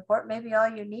Supreme Court, maybe all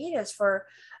you need is for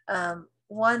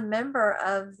one member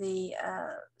of the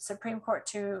Supreme Court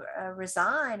to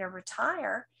resign or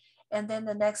retire, and then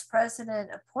the next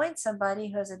president appoints somebody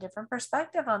who has a different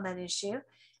perspective on that issue.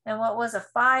 And what was a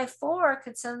 5-4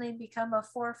 could suddenly become a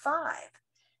 4-5.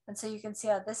 And so you can see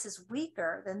how this is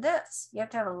weaker than this. You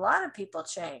have to have a lot of people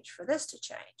change for this to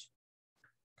change.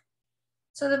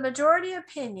 So the majority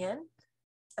opinion,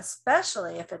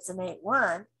 especially if it's an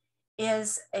 8-1,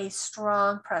 is a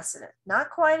strong precedent. Not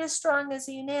quite as strong as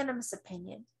a unanimous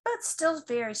opinion, but still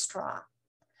very strong.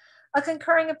 A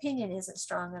concurring opinion isn't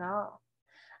strong at all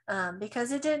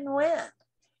because it didn't win.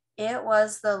 It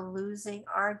was the losing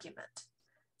argument.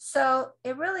 So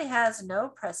it really has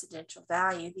no precedential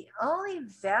value. The only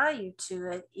value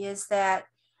to it is that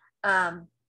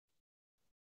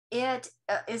it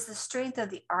is the strength of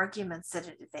the arguments that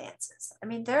it advances. I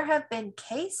mean, there have been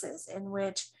cases in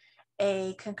which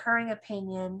a concurring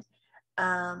opinion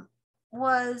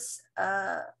was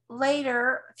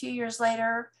later, a few years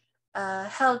later,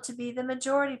 held to be the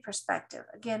majority perspective,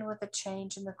 again with a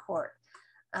change in the court.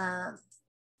 Let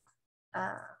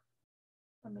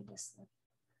me just look.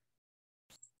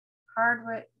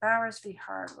 Hardwick, Bowers v.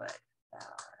 Hardwick.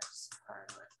 Bowers,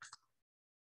 Hardwick.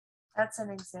 That's an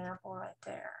example right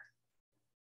there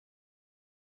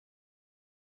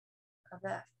of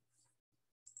that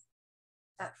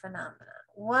phenomenon.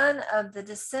 One of the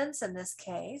dissents in this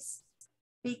case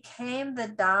became the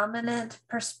dominant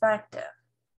perspective.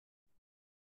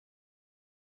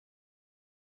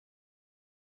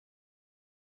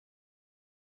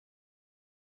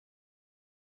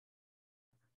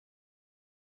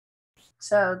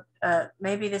 So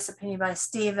maybe this opinion by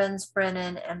Stevens,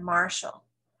 Brennan, and Marshall,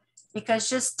 because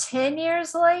just 10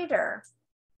 years later,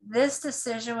 this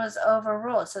decision was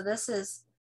overruled. So this is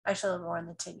actually a little more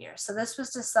than 10 years. So this was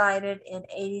decided in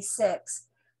 86.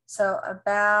 So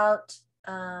about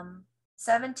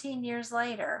 17 years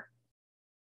later,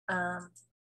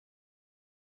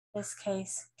 this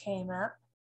case came up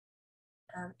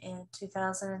in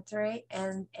 2003,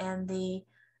 and the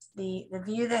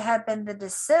view that had been the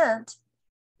dissent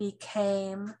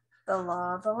became the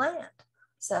law of the land.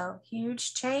 So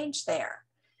huge change there.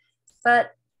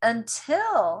 But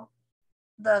until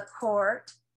the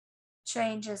court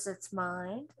changes its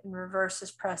mind and reverses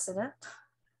precedent,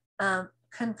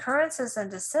 concurrences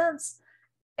and dissents,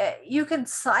 you can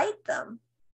cite them,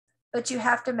 but you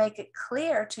have to make it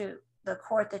clear to the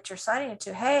court that you're citing it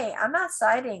to, hey, I'm not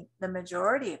citing the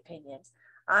majority opinion,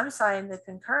 I'm citing the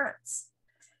concurrence.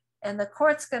 And the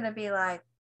court's going to be like,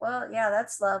 well, yeah,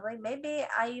 that's lovely. Maybe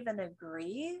I even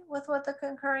agree with what the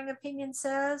concurring opinion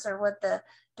says or what the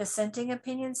dissenting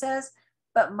opinion says,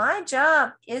 but my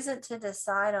job isn't to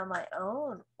decide on my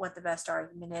own what the best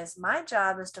argument is. My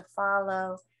job is to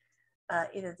follow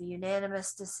either the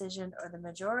unanimous decision or the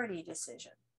majority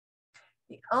decision.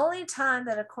 The only time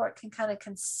that a court can kind of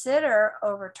consider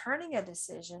overturning a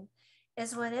decision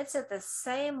is when it's at the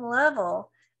same level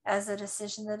as the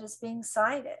decision that is being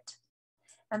cited.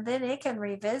 And then it can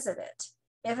revisit it.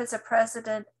 If it's a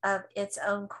precedent of its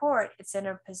own court, it's in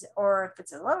a position, or if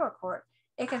it's a lower court,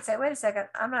 it can say, wait a second,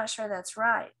 I'm not sure that's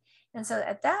right. And so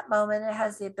at that moment, it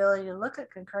has the ability to look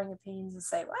at concurring opinions and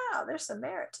say, wow, there's some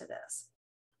merit to this.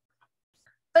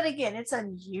 But again, it's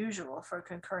unusual for a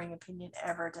concurring opinion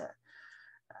ever to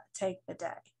take the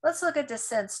day. Let's look at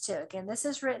dissents too. Again, this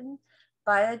is written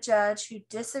by a judge who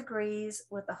disagrees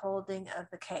with the holding of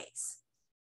the case.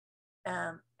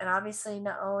 And obviously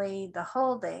not only the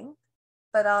holding,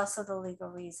 but also the legal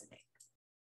reasoning.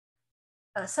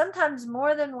 Sometimes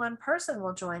more than one person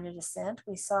will join a dissent.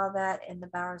 We saw that in the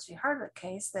Bowers v. Hardwick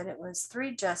case, that it was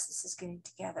 3 justices getting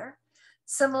together.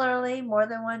 Similarly, more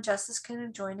than one justice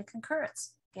can join a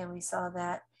concurrence. Again, we saw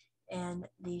that in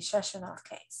the Sheshanoff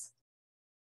case.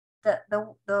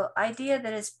 The idea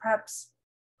that is perhaps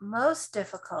most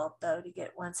difficult, though, to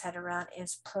get one's head around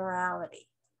is plurality.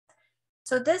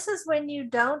 So this is when you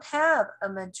don't have a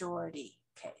majority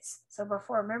case. So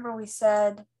before, remember we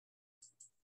said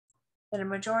that a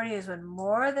majority is when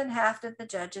more than half of the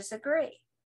judges agree.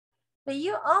 But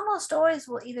you almost always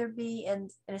will either be in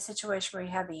a situation where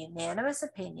you have a unanimous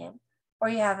opinion or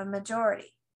you have a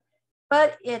majority.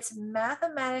 But it's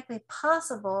mathematically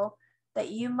possible that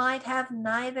you might have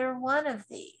neither one of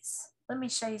these. Let me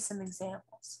show you some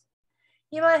examples.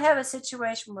 You might have a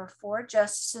situation where 4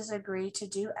 justices agree to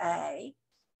do A.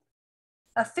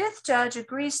 A 5th judge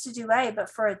agrees to do A, but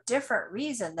for a different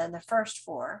reason than the first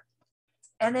 4.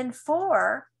 And then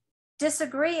 4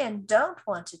 disagree and don't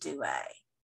want to do A.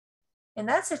 In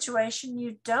that situation,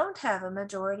 you don't have a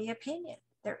majority opinion.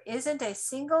 There isn't a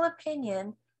single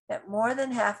opinion that more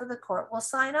than half of the court will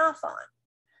sign off on.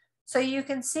 So you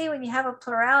can see when you have a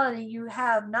plurality, you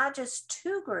have not just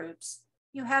 2 groups,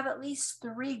 you have at least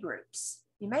 3 groups.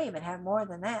 You may even have more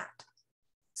than that.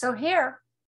 So here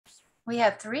we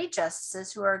have 3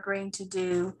 justices who are agreeing to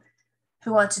do,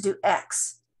 who want to do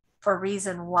X for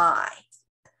reason Y.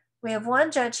 We have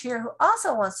 1 judge here who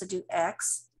also wants to do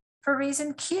X for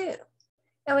reason Q.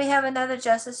 And we have another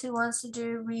justice who wants to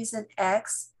do reason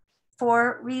X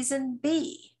for reason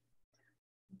B.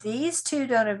 These 2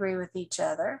 don't agree with each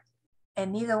other,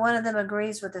 and neither one of them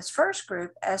agrees with this first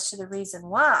group as to the reason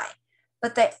why,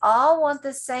 but they all want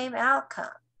the same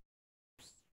outcome.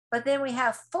 But then we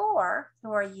have 4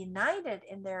 who are united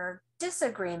in their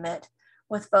disagreement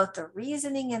with both the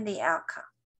reasoning and the outcome.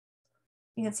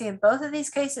 You can see in both of these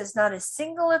cases, not a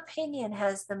single opinion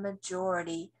has the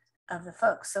majority of the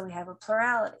folks. So we have a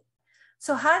plurality.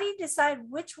 So how do you decide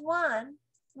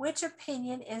which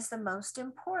opinion is the most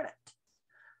important?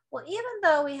 Well, even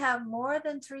though we have more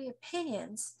than 3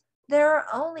 opinions, there are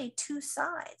only 2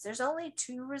 sides. There's only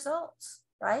 2 results,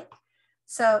 right?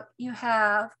 So you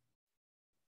have,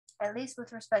 at least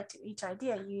with respect to each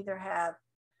idea, you either have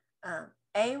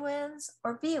A wins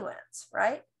or B wins,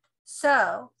 right?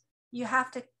 So you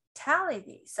have to tally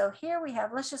these. So here we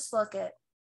have, let's just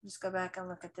go back and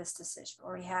look at this decision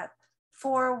where we have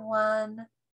 4, 1,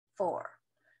 4.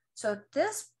 So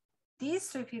these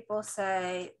 3 people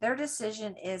say their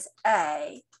decision is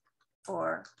A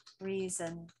for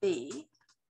reason B.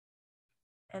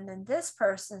 And then this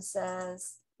person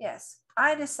says, yes,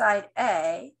 I decide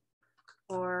A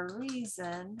for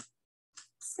reason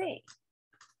C.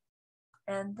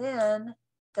 And then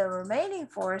the remaining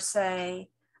 4 say,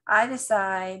 I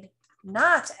decide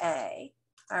not A,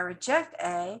 I reject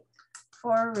A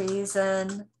for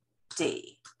reason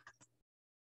D.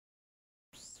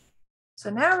 So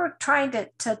now we're trying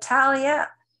to tally up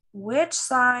which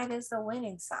side is the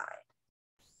winning side.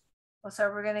 Well, so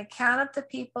we're going to count up the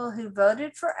people who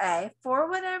voted for A for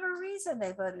whatever reason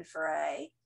they voted for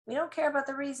A. We don't care about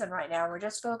the reason right now. We're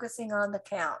just focusing on the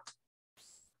count.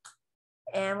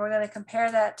 And we're going to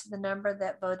compare that to the number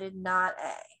that voted not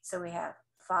A. So we have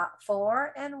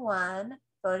 4 and 1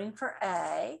 voting for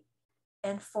A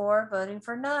and 4 voting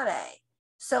for not A.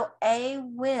 So A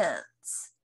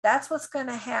wins. That's what's going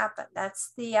to happen.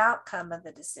 That's the outcome of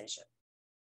the decision.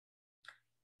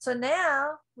 So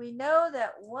now we know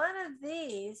that one of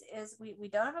these is, we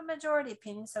don't have a majority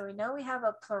opinion, so we know we have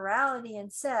a plurality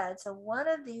instead. So one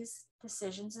of these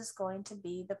decisions is going to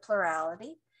be the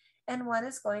plurality, and one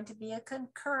is going to be a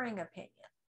concurring opinion.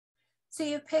 So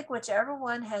you pick whichever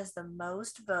one has the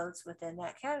most votes within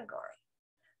that category.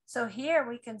 So here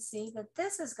we can see that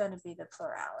this is going to be the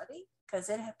plurality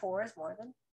because 4 is more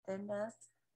than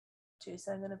 2.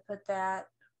 So I'm going to put that,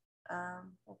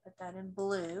 we'll put that in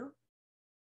blue.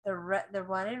 The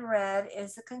one in red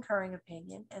is the concurring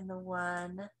opinion, and the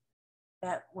one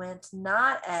that went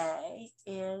not A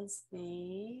is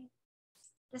the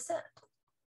dissent.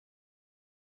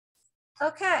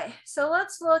 Okay, so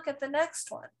let's look at the next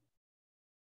one.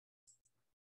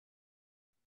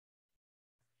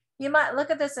 You might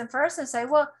look at this in first and say,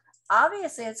 well,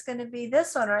 obviously it's going to be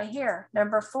this one right here,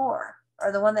 number 4,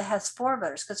 or the one that has 4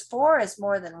 voters, because 4 is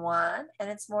more than 1 and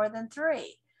it's more than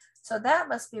 3. So that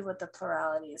must be what the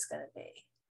plurality is going to be.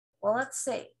 Well, let's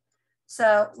see.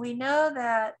 So we know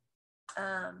that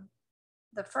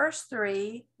the first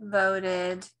 3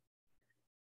 voted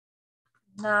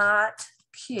not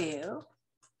Q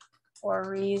for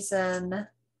reason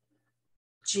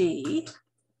G.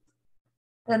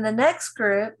 Then the next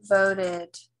group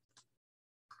voted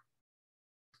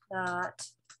not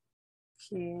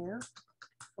Q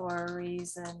for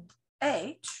reason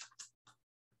H.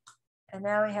 And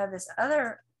now we have this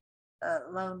other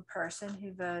lone person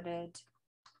who voted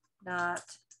not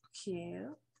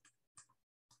Q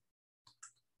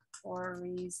for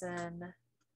reason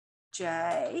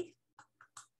J.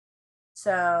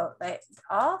 So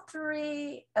all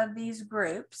 3 of these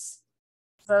groups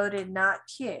voted not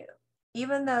Q,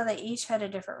 even though they each had a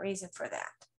different reason for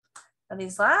that. Now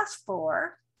these last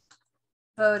 4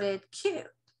 voted Q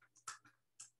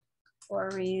for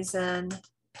reason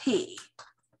P.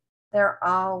 They're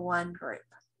all one group.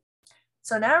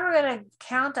 So now we're going to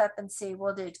count up and see,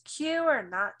 well, did Q or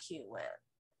not Q win?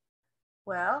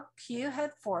 Well, Q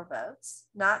had 4 votes.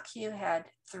 Not Q had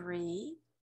 3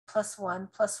 plus 1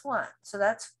 plus 1. So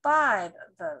that's 5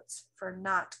 votes for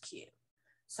not Q.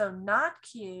 So not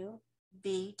Q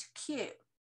beat Q.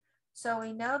 So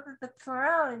we know that the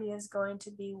plurality is going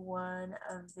to be one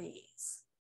of these.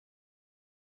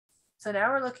 So now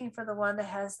we're looking for the one that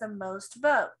has the most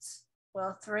votes.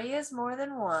 Well, 3 is more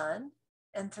than 1,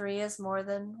 and 3 is more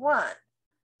than 1.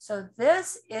 So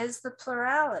this is the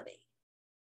plurality.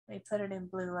 Let me put it in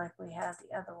blue like we have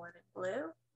the other one in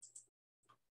blue.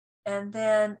 And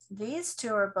then these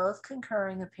 2 are both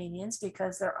concurring opinions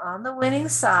because they're on the winning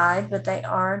side, but they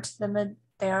aren't the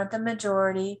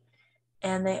majority,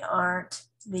 and they aren't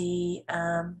the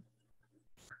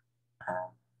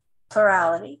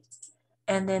plurality.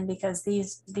 And then because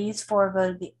these 4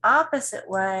 voted the opposite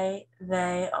way,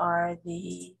 they are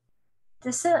the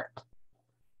dissent.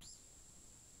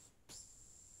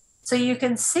 So you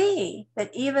can see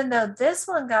that even though this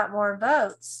one got more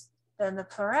votes than the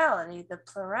plurality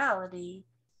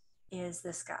is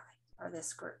this guy or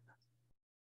this group.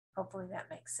 Hopefully that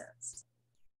makes sense.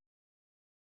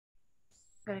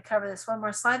 I'm going to cover this one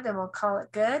more slide, then we'll call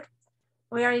it good.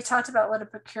 We already talked about what a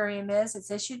per curiam is.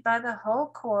 It's issued by the whole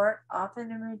court,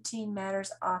 often in routine matters,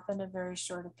 often a very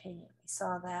short opinion. We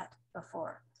saw that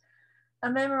before. A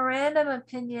memorandum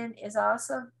opinion is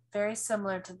also very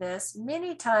similar to this.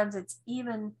 Many times it's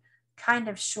even kind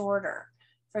of shorter.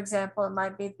 For example, it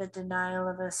might be the denial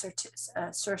of a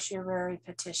certiorari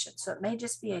petition. So it may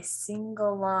just be a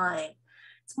single line.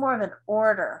 It's more of an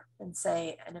order than,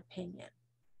 say, an opinion.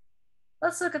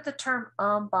 Let's look at the term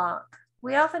en banc.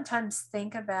 We oftentimes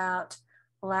think about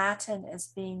Latin as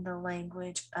being the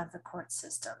language of the court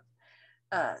system.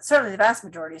 Certainly the vast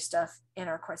majority of stuff in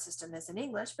our court system is in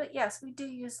English, but yes, we do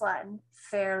use Latin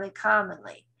fairly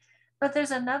commonly. But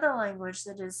there's another language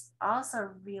that is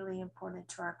also really important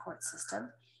to our court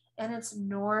system, and it's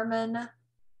Norman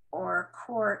or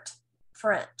court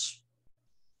French.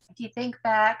 If you think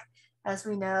back, as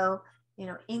we know,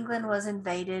 England was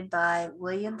invaded by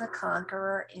William the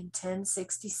Conqueror in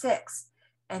 1066,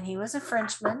 and he was a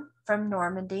Frenchman from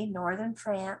Normandy, northern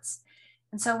France.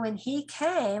 And so when he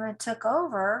came and took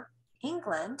over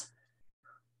England,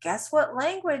 guess what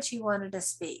language he wanted to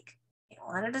speak? He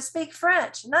wanted to speak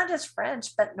French, not just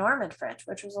French, but Norman French,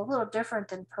 which was a little different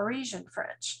than Parisian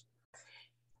French.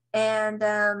 And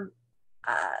the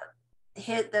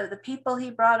people he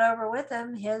brought over with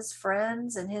him, his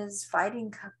friends and his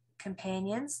fighting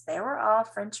companions, they were all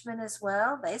Frenchmen as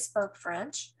well. They spoke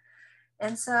French.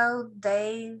 And so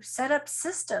they set up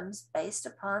systems based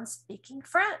upon speaking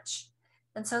French.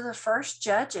 And so the first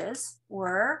judges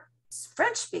were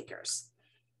French speakers.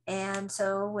 And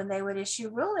so when they would issue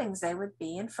rulings, they would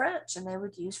be in French and they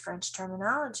would use French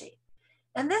terminology.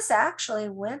 And this actually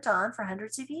went on for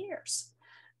hundreds of years.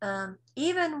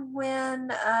 Even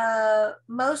when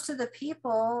most of the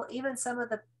people, even some of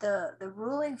the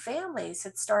ruling families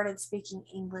had started speaking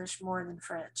English more than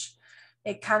French.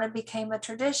 It kind of became a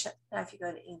tradition. Now, if you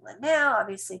go to England now,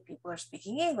 obviously people are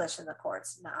speaking English in the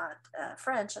courts, not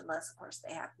French, unless, of course,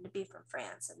 they happen to be from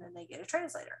France, and then they get a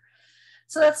translator.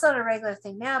 So that's not a regular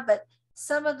thing now, but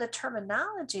some of the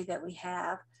terminology that we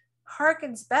have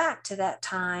harkens back to that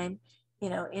time,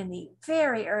 in the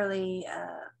very early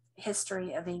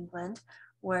history of England,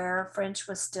 where French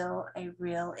was still a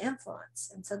real influence.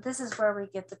 And so this is where we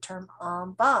get the term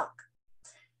en banc.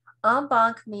 En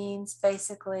banc means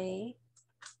basically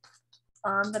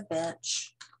on the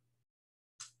bench.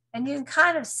 And you can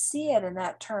kind of see it in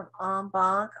that term en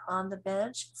banc, on the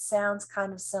bench. It sounds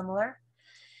kind of similar.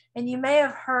 And you may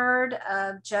have heard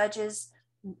of judges,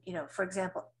 for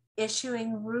example,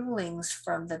 issuing rulings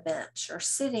from the bench or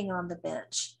sitting on the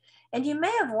bench. And you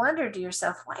may have wondered to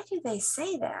yourself, why do they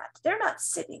say that? They're not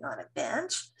sitting on a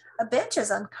bench. A bench is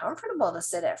uncomfortable to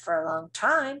sit at for a long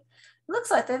time. It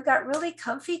looks like they've got really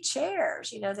comfy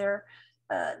chairs. They're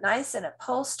nice and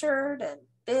upholstered and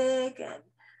big, and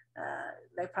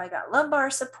they probably got lumbar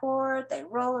support. They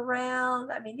roll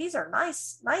around. I mean, these are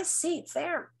nice seats. They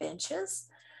aren't benches.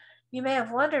 You may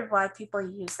have wondered why people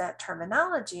use that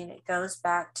terminology, and it goes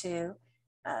back to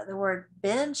the word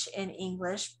bench in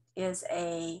English is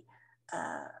the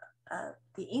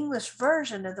English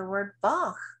version of the word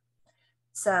banc.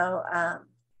 So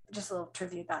just a little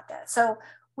trivia about that. So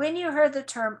when you heard the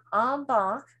term en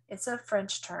banc, it's a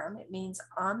French term. It means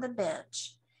on the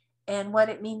bench. And what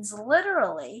it means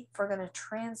literally, if we're going to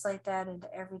translate that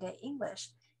into everyday English,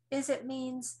 is it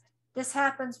means this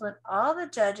happens when all the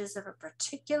judges of a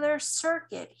particular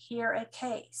circuit hear a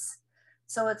case.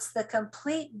 So it's the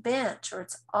complete bench, or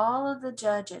it's all of the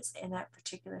judges in that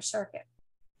particular circuit.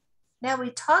 Now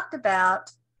we talked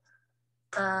about,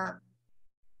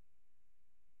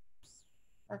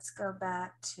 let's go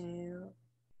back to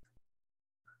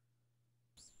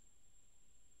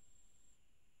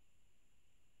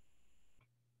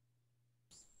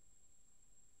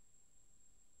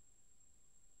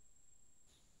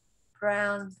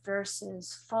Brown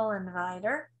versus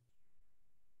Fullenweider.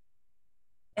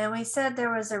 And we said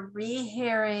there was a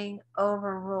rehearing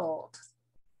overruled.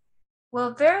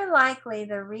 Well, very likely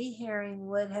the rehearing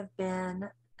would have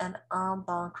been an en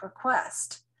banc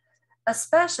request,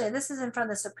 especially, this is in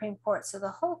front of the Supreme Court, so the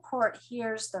whole court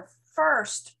hears the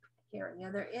first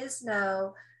hearing. There is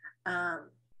no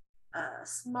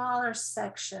smaller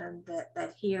section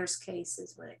that hears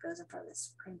cases when it goes in front of the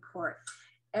Supreme Court.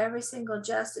 Every single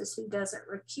justice who doesn't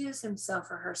recuse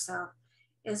himself or herself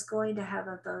is going to have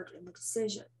a vote in the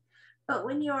decision. But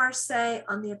when you are, say,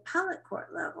 on the appellate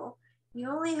court level, you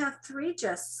only have 3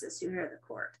 justices who hear the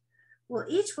court. Well,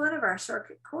 each one of our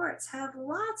circuit courts have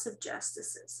lots of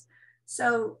justices.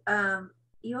 So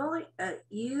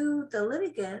you, the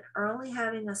litigant, are only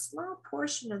having a small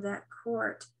portion of that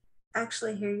court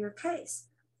actually hear your case.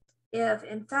 If,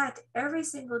 in fact, every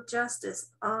single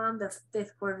justice on the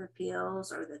 5th Court of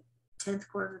Appeals or the 10th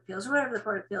Court of Appeals, or whatever the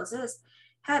Court of Appeals is,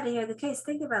 had to hear the case,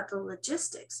 think about the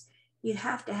logistics. You'd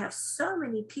have to have so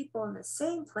many people in the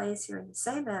same place hearing the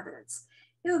same evidence.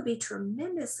 it would be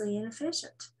tremendously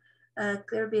inefficient. There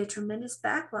would be a tremendous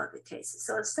backlog of cases.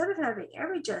 So instead of having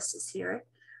every justice hear it,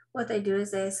 what they do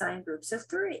is they assign groups of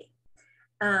three.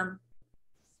 Um,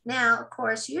 Now, of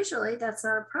course, usually that's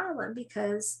not a problem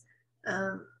because,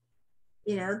 um,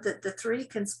 the three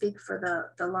can speak for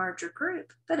the larger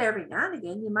group. But every now and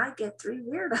again, you might get three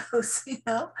weirdos,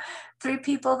 three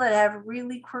people that have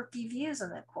really quirky views on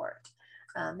the court.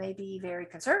 Maybe very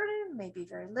conservative, maybe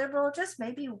very liberal, just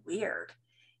maybe weird.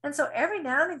 And so every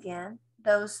now and again,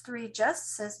 those three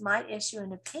justices might issue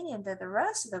an opinion that the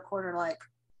rest of the court are like,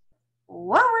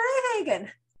 what were they thinking?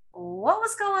 What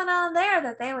was going on there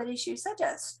that they would issue such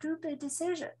a stupid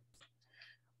decision?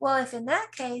 Well, if in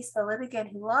that case the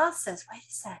litigant who lost says, wait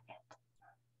a second,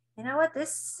 you know what,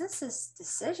 this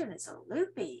decision is a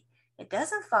loopy. It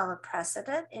doesn't follow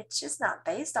precedent. It's just not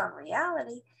based on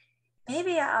reality.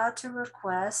 Maybe I ought to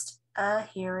request a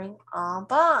hearing en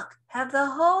banc. Have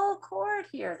the whole court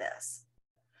hear this.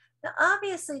 Now,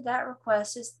 obviously, that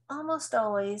request is almost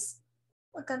always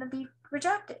going to be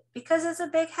rejected because it's a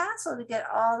big hassle to get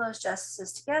all those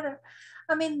justices together.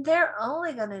 I mean, they're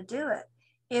only going to do it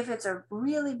if it's a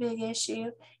really big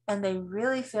issue and they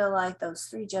really feel like those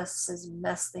three justices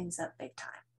mess things up big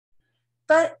time.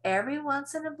 But every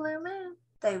once in a blue moon,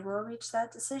 they will reach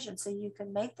that decision. So you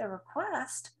can make the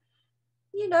request.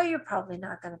 You know, you're probably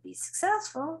not going to be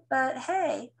successful, but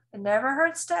hey, it never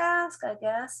hurts to ask, I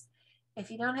guess.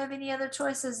 If you don't have any other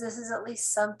choices, this is at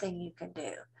least something you can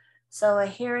do. So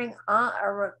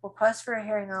a request for a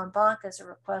hearing en banc is a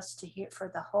request to hear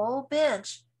for the whole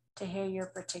bench to hear your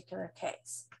particular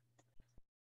case.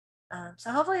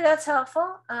 So hopefully that's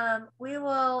helpful. We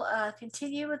will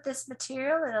continue with this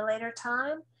material at a later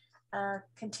time.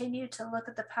 Continue to look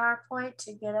at the PowerPoint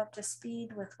to get up to speed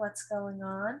with what's going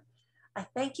on. I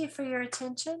thank you for your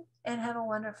attention and have a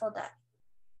wonderful day.